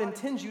than God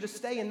intends you to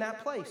stay in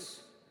that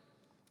place.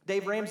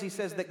 Dave Ramsey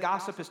says that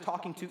gossip is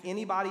talking to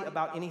anybody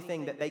about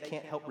anything that they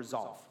can't help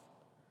resolve.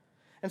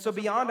 And so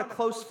beyond a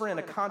close friend,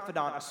 a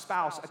confidant, a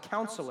spouse, a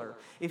counselor,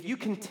 if you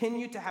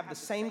continue to have the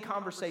same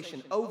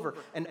conversation over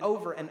and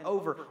over and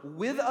over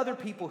with other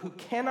people who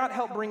cannot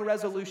help bring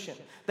resolution,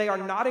 they are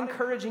not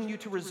encouraging you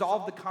to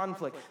resolve the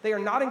conflict. They are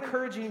not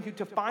encouraging you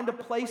to find a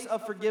place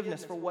of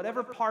forgiveness for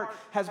whatever part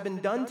has been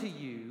done to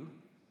you,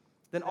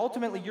 then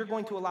ultimately you're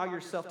going to allow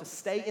yourself to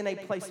stay in a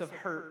place of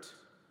hurt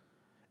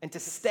and to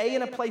stay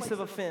in a place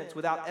of offense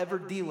without ever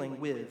dealing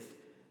with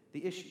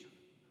the issue.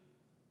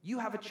 You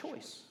have a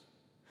choice.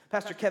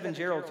 Pastor Kevin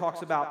Gerald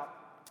talks about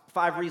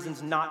 5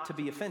 reasons not to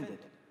be offended.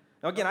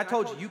 Now again, I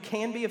told you, you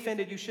can be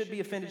offended, you should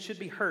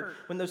be hurt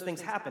when those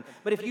things happen.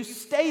 But if you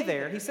stay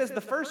there, he says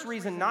the first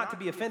reason not to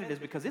be offended is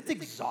because it's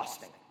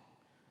exhausting.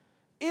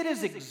 It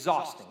is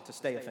exhausting to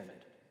stay offended.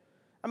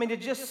 I mean, to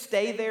just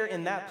stay there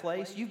in that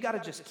place, you've got to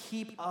just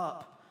keep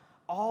up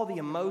all the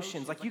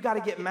emotions. Like, you got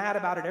to get mad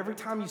about it every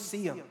time you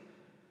see them.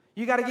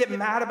 You got to get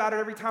mad about it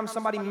every time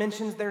somebody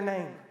mentions their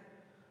name.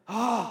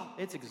 Oh,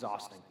 it's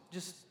exhausting.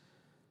 Just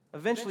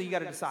eventually, you got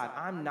to decide,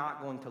 I'm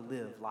not going to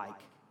live like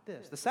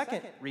this. The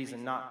second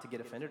reason not to get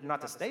offended,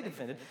 not to stay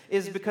offended,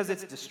 is because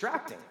it's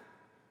distracting.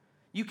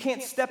 You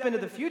can't step into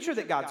the future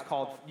that God's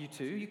called you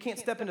to. You can't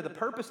step into the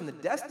purpose and the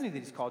destiny that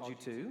He's called you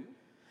to.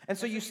 And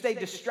so you stay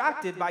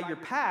distracted by your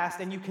past,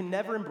 and you can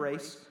never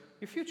embrace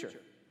your future.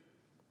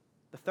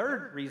 The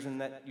third reason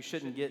that you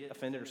shouldn't get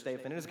offended or stay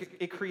offended is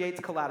it creates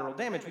collateral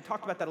damage. We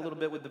talked about that a little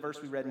bit with the verse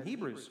we read in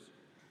Hebrews.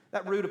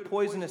 That root of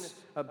poisonous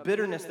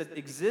bitterness that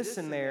exists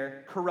in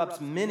there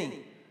corrupts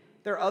many.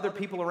 There are other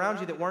people around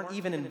you that weren't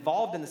even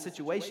involved in the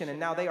situation, and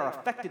now they are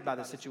affected by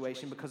the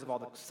situation because of all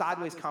the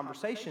sideways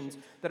conversations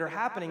that are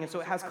happening, and so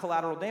it has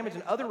collateral damage.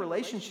 And other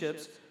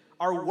relationships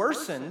are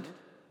worsened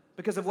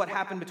because of what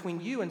happened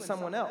between you and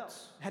someone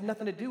else. It had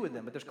nothing to do with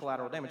them, but there's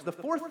collateral damage. The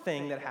fourth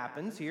thing that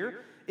happens here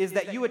is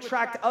that you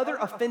attract other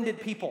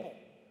offended people.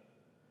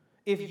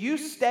 If you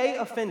stay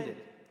offended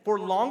for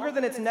longer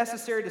than it's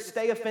necessary to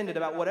stay offended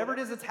about whatever it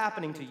is that's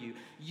happening to you,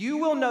 you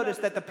will notice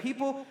that the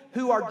people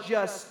who are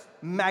just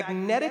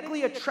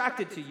magnetically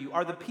attracted to you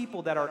are the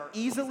people that are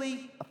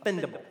easily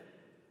offendable.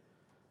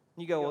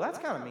 You go, well, that's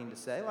kind of mean to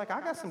say. Like, I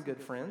got some good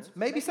friends.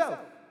 Maybe so.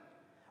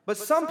 But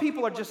some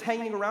people are just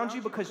hanging around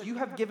you because you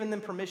have given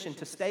them permission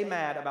to stay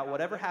mad about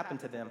whatever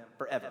happened to them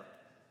forever.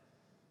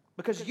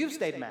 Because you've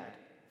stayed mad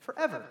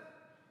forever.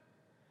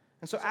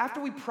 And so after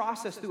we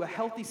process through a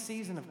healthy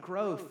season of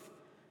growth,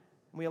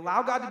 we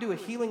allow God to do a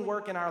healing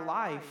work in our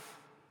life,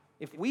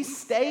 if we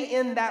stay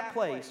in that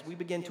place, we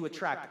begin to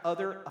attract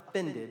other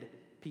offended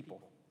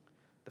people.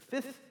 The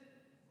fifth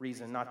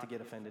reason not to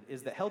get offended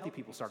is that healthy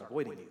people start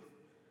avoiding you.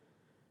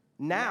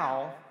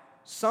 Now,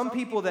 some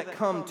people that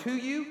come to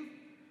you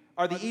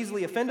are the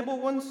easily offendable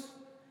ones,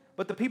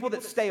 but the people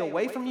that stay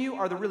away from you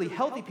are the really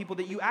healthy people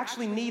that you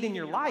actually need in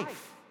your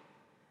life.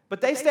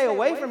 But they stay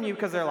away from you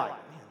because they're like,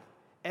 man,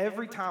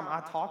 every time I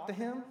talk to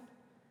him,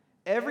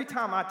 every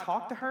time I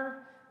talk to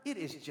her, it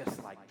is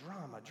just like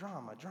drama.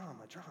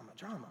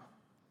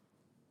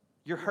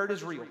 Your hurt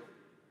is real.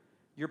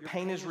 Your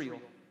pain is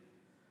real.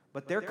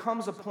 But there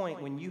comes a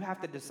point when you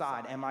have to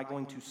decide, am I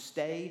going to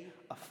stay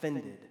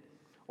offended,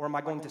 or am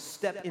I going to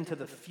step into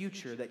the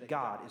future that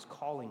God is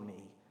calling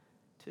me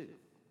to?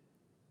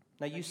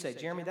 Now you say,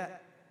 Jeremy,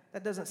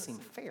 that doesn't seem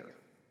fair.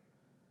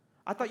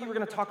 I thought you were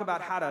going to talk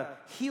about how to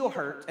heal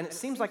hurt, and it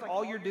seems like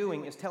all you're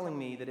doing is telling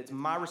me that it's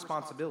my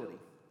responsibility.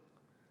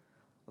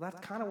 Well, that's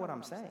kind of what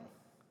I'm saying.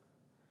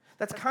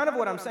 That's kind of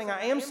what I'm saying.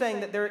 I am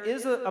saying that there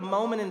is a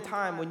moment in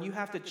time when you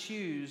have to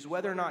choose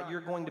whether or not you're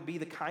going to be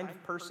the kind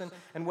of person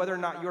and whether or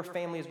not your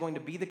family is going to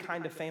be the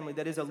kind of family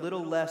that is a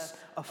little less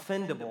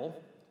offendable.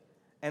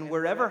 And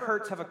wherever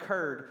hurts have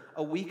occurred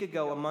a week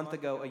ago, a month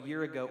ago, a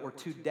year ago, or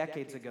 2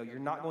 decades ago, you're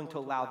not going to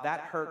allow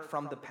that hurt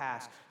from the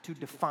past to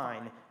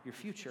define your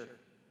future.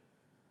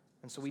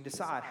 And so we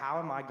decide, how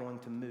am I going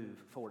to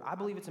move forward? I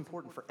believe it's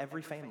important for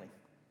every family.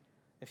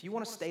 If you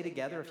want to stay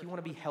together, if you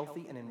want to be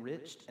healthy and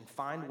enriched and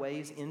find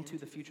ways into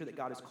the future that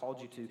God has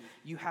called you to,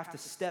 you have to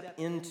step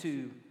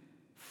into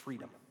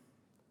freedom.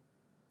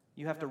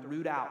 You have to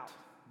root out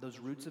those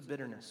roots of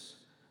bitterness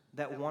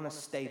that want to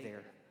stay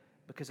there,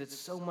 because it's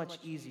so much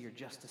easier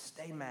just to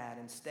stay mad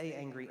and stay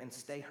angry and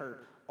stay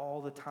hurt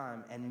all the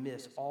time and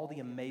miss all the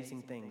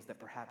amazing things that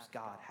perhaps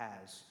God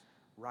has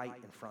right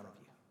in front of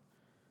you.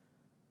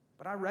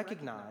 But I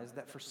recognize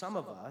that for some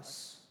of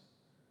us,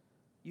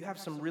 you have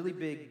some really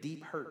big,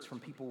 deep hurts from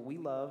people we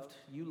loved,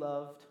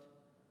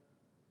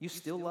 you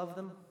still love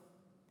them,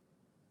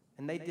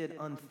 and they did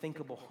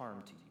unthinkable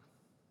harm to you.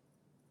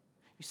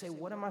 You say,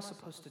 what am I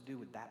supposed to do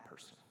with that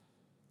person?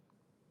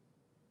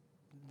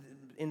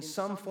 In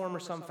some form or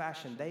some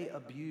fashion, they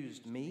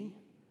abused me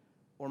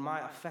or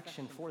my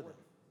affection for them.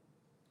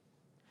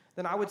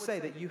 Then I would say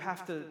that you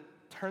have to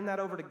turn that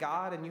over to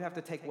God, and you have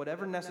to take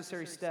whatever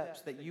necessary steps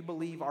that you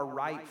believe are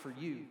right for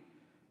you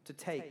to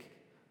take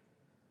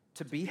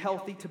to be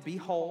healthy, to be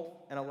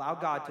whole, and allow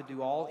God to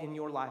do all in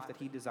your life that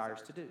He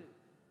desires to do.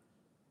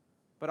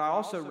 But I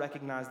also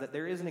recognize that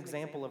there is an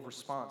example of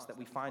response that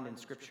we find in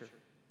Scripture,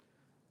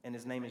 and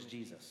His name is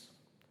Jesus.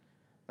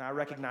 Now, I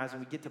recognize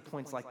when we get to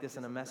points like this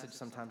in a message,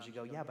 sometimes you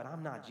go, yeah, but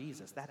I'm not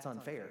Jesus. That's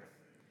unfair.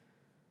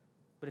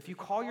 But if you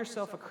call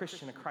yourself a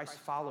Christian, a Christ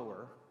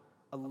follower,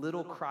 a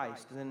little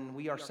Christ, then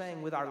we are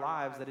saying with our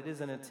lives that it is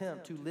an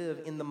attempt to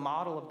live in the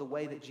model of the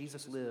way that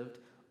Jesus lived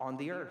on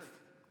the earth.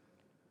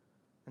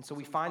 And so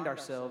we find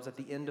ourselves at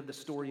the end of the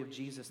story of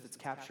Jesus that's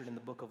captured in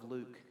the book of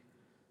Luke,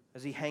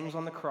 as He hangs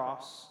on the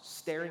cross,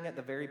 staring at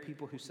the very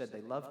people who said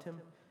they loved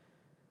Him,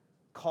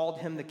 called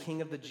Him the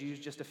King of the Jews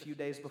just a few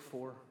days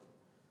before,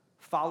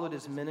 followed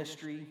His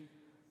ministry,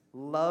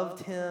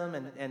 loved Him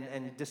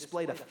and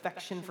displayed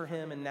affection for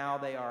Him, and now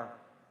they are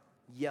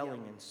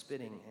yelling and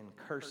spitting and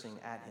cursing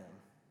at Him.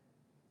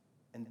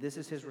 And this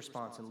is His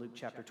response in Luke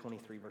chapter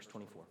 23, verse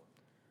 24.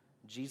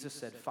 Jesus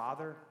said,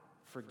 "Father,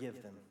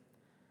 forgive them,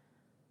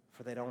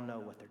 for they don't know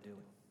what they're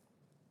doing."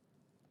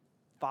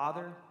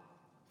 Father,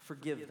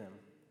 forgive them,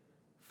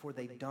 for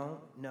they don't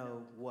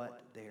know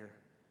what they're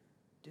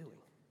doing.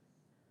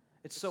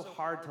 It's so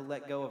hard to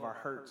let go of our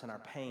hurts and our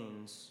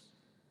pains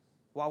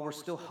while we're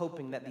still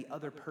hoping that the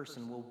other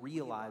person will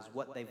realize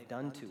what they've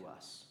done to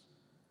us.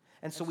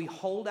 And so we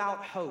hold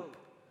out hope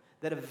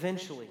that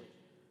eventually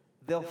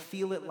they'll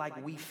feel it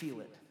like we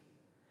feel it.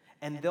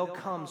 And they'll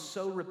come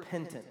so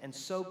repentant and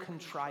so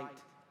contrite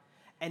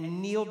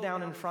and kneel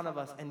down in front of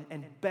us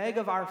and beg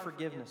of our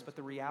forgiveness. But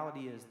the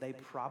reality is they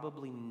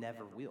probably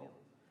never will.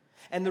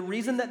 And the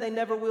reason that they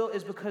never will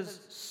is because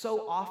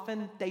so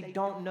often they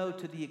don't know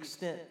to the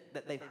extent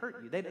that they've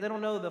hurt you. They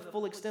don't know the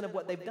full extent of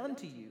what they've done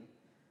to you.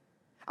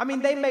 I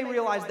mean, they may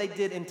realize they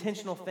did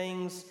intentional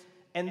things,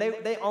 and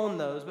they own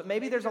those, but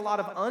maybe there's a lot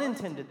of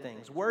unintended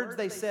things, words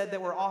they said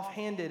that were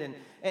offhanded and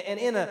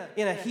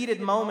in a heated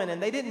moment,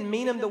 and they didn't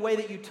mean them the way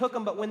that you took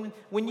them, but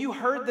when you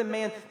heard them,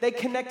 man, they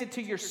connected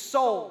to your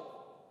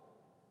soul.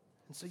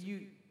 And so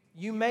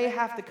you may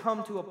have to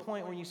come to a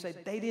point where you say,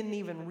 they didn't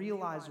even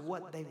realize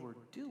what they were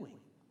doing.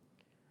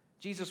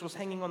 Jesus was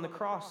hanging on the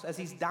cross as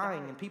He's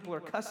dying, and people are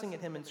cussing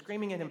at Him and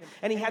screaming at Him,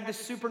 and He had this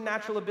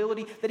supernatural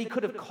ability that He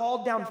could have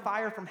called down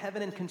fire from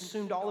heaven and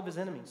consumed all of His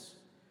enemies.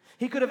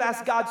 He could have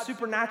asked God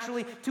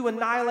supernaturally to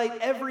annihilate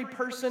every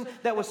person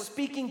that was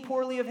speaking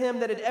poorly of Him,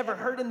 that had ever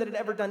hurt Him, that had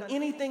ever done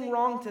anything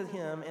wrong to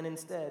Him, and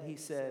instead He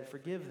said,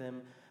 forgive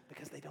them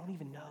because they don't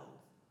even know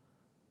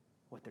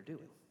what they're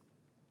doing.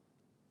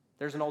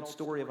 There's an old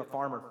story of a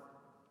farmer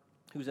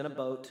who's in a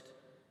boat.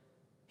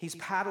 He's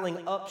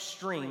paddling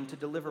upstream to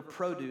deliver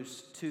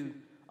produce to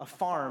a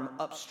farm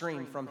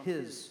upstream from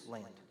his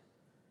land.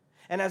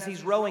 And as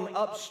he's rowing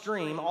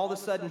upstream, all of a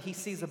sudden he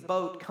sees a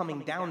boat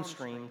coming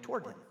downstream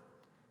toward him.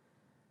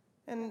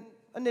 And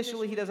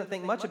initially he doesn't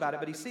think much about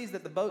it, but he sees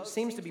that the boat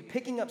seems to be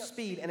picking up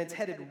speed and it's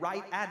headed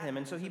right at him.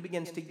 And so he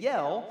begins to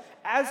yell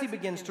as he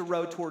begins to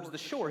row towards the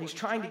shore. He's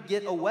trying to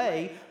get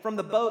away from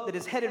the boat that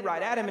is headed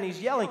right at him, and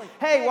he's yelling,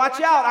 "Hey, watch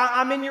out,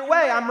 I'm in your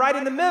way, I'm right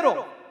in the middle."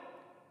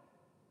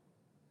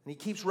 And he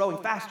keeps rowing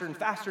faster and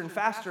faster and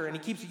faster, and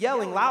he keeps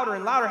yelling louder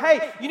and louder,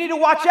 "Hey, you need to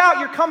watch out,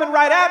 you're coming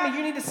right at me,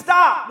 you need to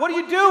stop, what are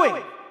you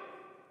doing?"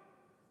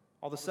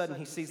 All of a sudden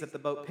he sees that the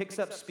boat picks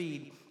up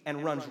speed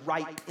and runs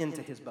right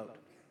into his boat.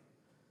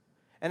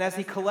 And as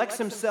he collects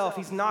himself,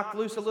 he's knocked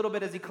loose a little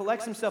bit. As he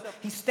collects himself,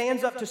 he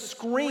stands up to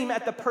scream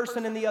at the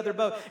person in the other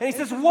boat. And he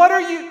says, "What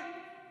are you?" And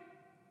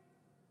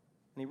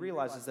he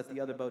realizes that the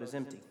other boat is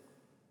empty.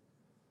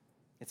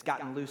 It's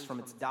gotten loose from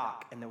its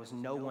dock, and there was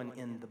no one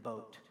in the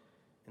boat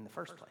in the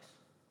first place.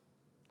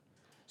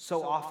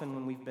 So often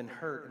when we've been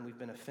hurt and we've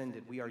been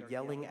offended, we are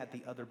yelling at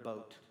the other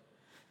boat,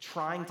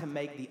 trying to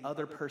make the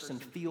other person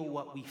feel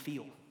what we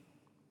feel.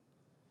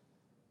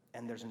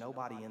 And there's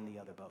nobody in the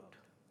other boat.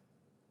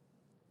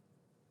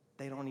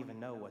 They don't even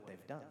know what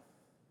they've done.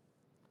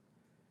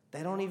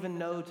 They don't even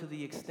know to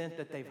the extent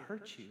that they've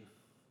hurt you.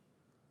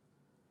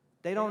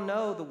 They don't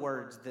know the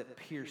words that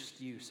pierced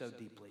you so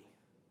deeply.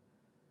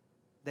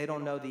 They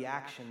don't know the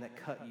action that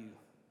cut you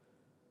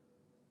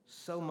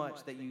so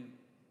much that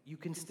you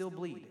can still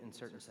bleed in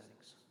certain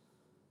settings.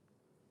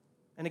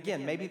 And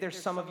again, maybe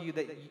there's some of you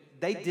that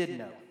they did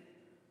know.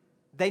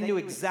 They knew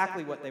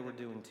exactly what they were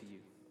doing to you.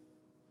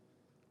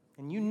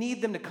 And you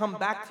need them to come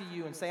back to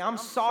you and say, I'm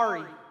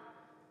sorry.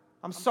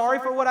 I'm sorry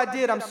for what I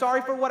did. I'm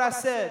sorry for what I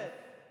said.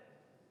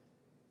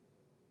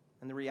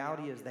 And the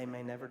reality is they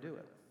may never do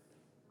it.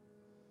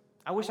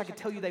 I wish I could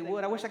tell you they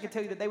would. I wish I could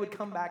tell you that they would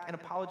come back and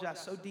apologize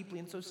so deeply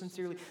and so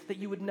sincerely that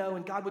you would know,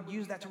 and God would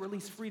use that to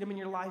release freedom in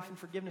your life and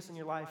forgiveness in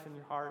your life and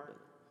your heart. But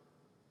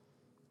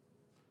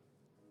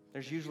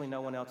there's usually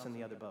no one else in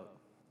the other boat.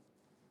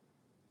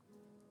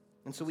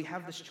 And so we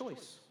have this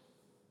choice.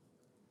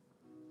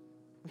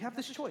 We have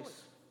this choice.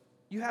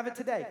 You have it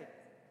today.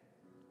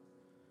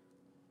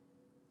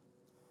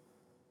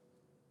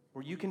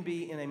 Where you can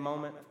be in a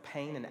moment of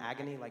pain and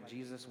agony like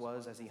Jesus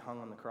was as he hung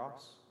on the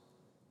cross.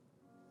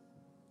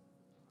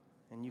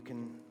 And you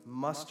can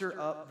muster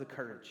up the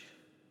courage,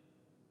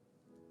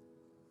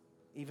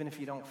 even if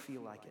you don't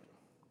feel like it,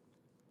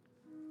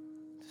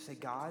 to say,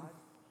 God,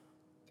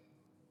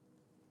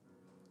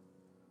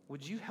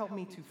 would you help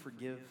me to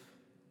forgive,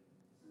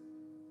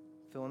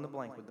 fill in the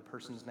blank with the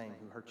person's name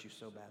who hurt you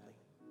so badly.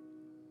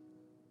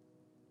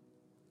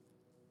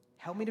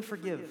 Help me to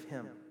forgive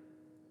him.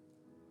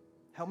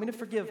 Help me to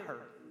forgive her.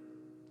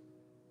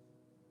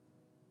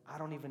 I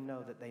don't even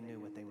know that they knew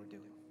what they were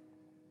doing.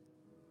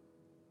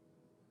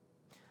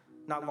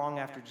 Not long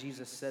after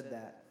Jesus said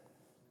that,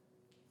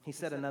 he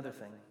said another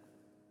thing.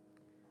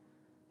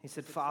 He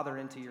said, Father,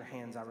 into your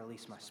hands I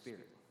release my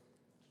spirit.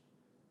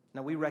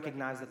 Now we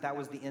recognize that that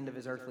was the end of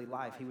his earthly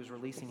life. He was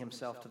releasing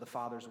himself to the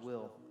Father's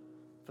will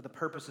for the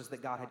purposes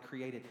that God had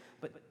created.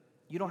 But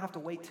you don't have to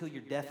wait till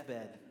your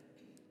deathbed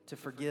to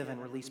forgive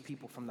and release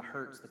people from the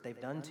hurts that they've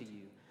done to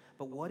you.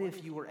 But what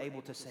if you were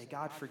able to say,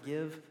 God,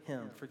 forgive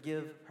him,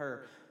 forgive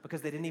her,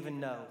 because they didn't even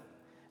know.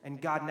 And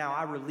God, now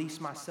I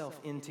release myself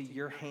into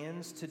your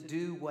hands to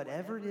do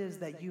whatever it is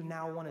that you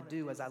now want to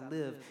do as I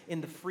live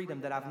in the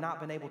freedom that I've not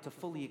been able to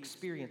fully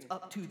experience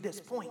up to this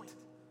point.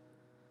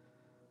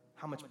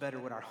 How much better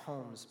would our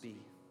homes be?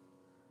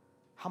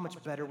 How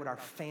much better would our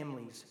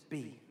families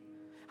be?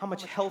 How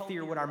much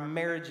healthier would our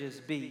marriages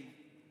be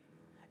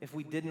if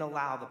we didn't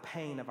allow the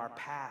pain of our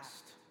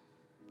past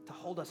to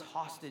hold us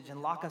hostage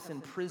and lock us in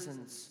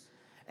prisons,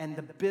 and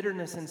the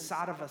bitterness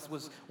inside of us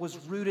was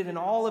rooted in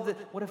all of the...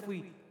 What if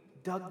we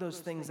dug those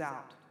things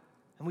out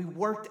and we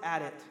worked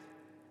at it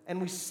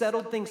and we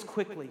settled things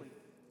quickly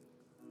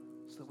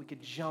so that we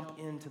could jump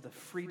into the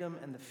freedom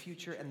and the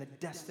future and the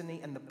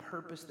destiny and the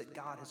purpose that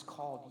God has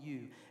called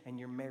you and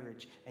your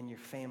marriage and your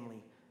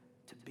family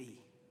to be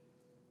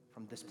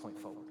from this point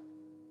forward?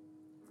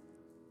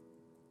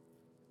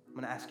 I'm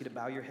going to ask you to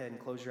bow your head and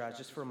close your eyes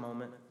just for a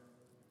moment.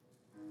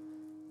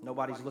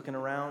 Nobody's looking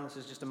around. This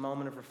is just a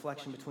moment of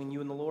reflection between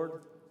you and the Lord.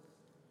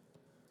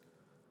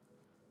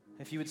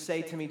 If you would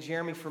say to me,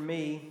 Jeremy, for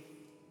me,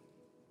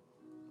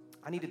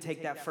 I need to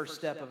take that first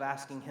step of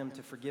asking him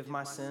to forgive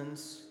my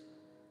sins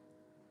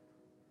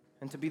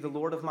and to be the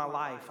Lord of my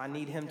life. I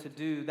need him to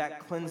do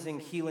that cleansing,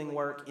 healing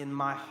work in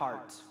my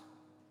heart.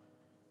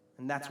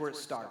 And that's where it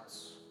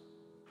starts.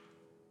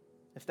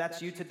 If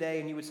that's you today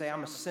and you would say,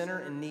 I'm a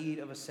sinner in need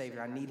of a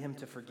Savior, I need him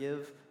to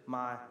forgive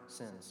my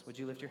sins. Would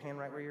you lift your hand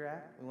right where you're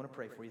at? We want to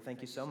pray for you.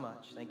 Thank you so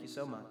much. Thank you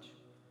so much.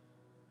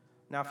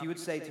 Now, if you would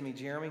say to me,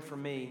 Jeremy, for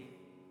me,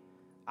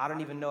 I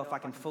don't even know if I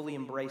can fully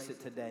embrace it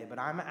today, but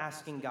I'm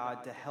asking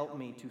God to help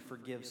me to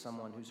forgive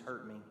someone who's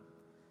hurt me.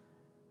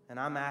 And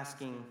I'm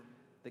asking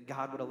that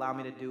God would allow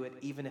me to do it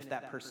even if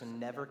that person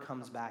never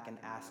comes back and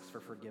asks for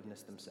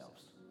forgiveness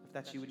themselves. If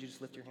that's you, would you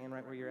just lift your hand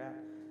right where you're at?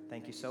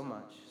 Thank you so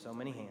much. So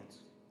many hands.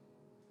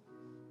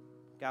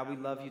 God, we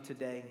love you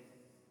today.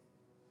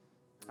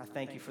 I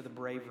thank you for the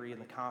bravery and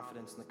the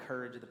confidence and the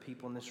courage of the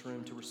people in this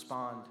room to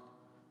respond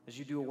as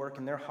you do a work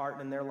in their heart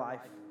and in their life.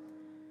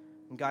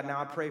 And God,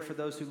 now I pray for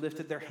those who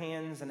lifted their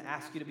hands and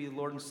ask you to be the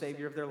Lord and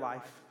Savior of their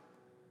life.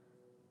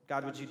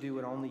 God, would you do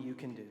what only you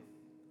can do?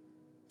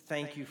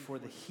 Thank you for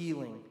the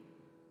healing,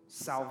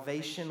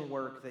 salvation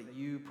work that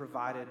you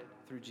provided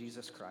through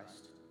Jesus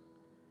Christ.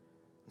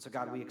 And so,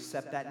 God, we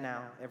accept that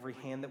now, every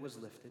hand that was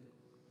lifted.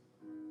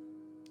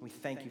 We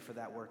thank you for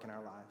that work in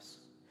our lives.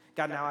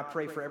 God, now I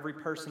pray for every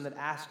person that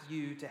asked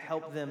you to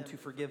help them to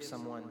forgive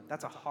someone.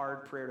 That's a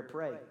hard prayer to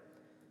pray.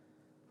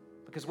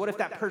 Because what if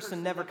that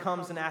person never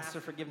comes and asks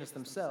for forgiveness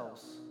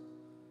themselves?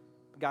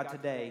 But God,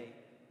 today,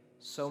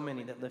 so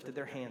many that lifted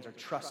their hands are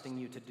trusting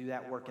you to do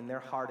that work in their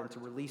heart and to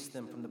release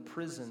them from the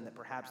prison that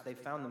perhaps they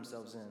found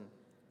themselves in,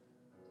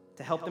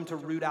 to help them to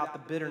root out the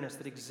bitterness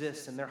that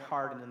exists in their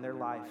heart and in their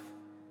life.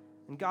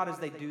 And God, as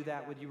they do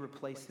that, would you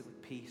replace it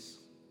with peace?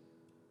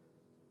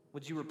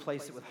 Would you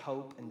replace it with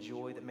hope and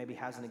joy that maybe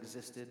hasn't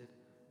existed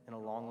in a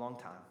long, long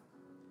time?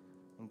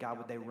 And God,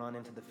 would they run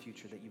into the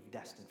future that you've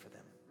destined for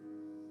them?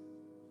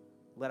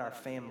 Let our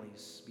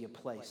families be a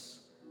place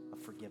of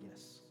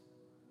forgiveness.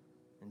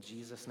 In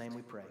Jesus' name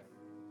we pray.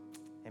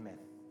 Amen.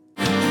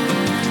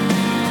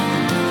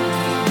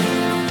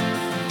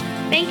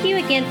 Thank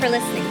you again for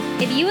listening.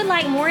 If you would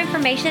like more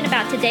information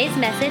about today's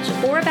message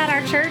or about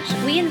our church,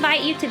 we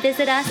invite you to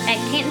visit us at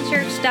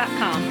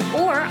cantonchurch.com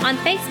or on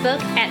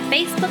Facebook at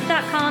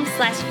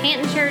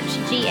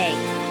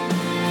facebook.com/cantonchurchga.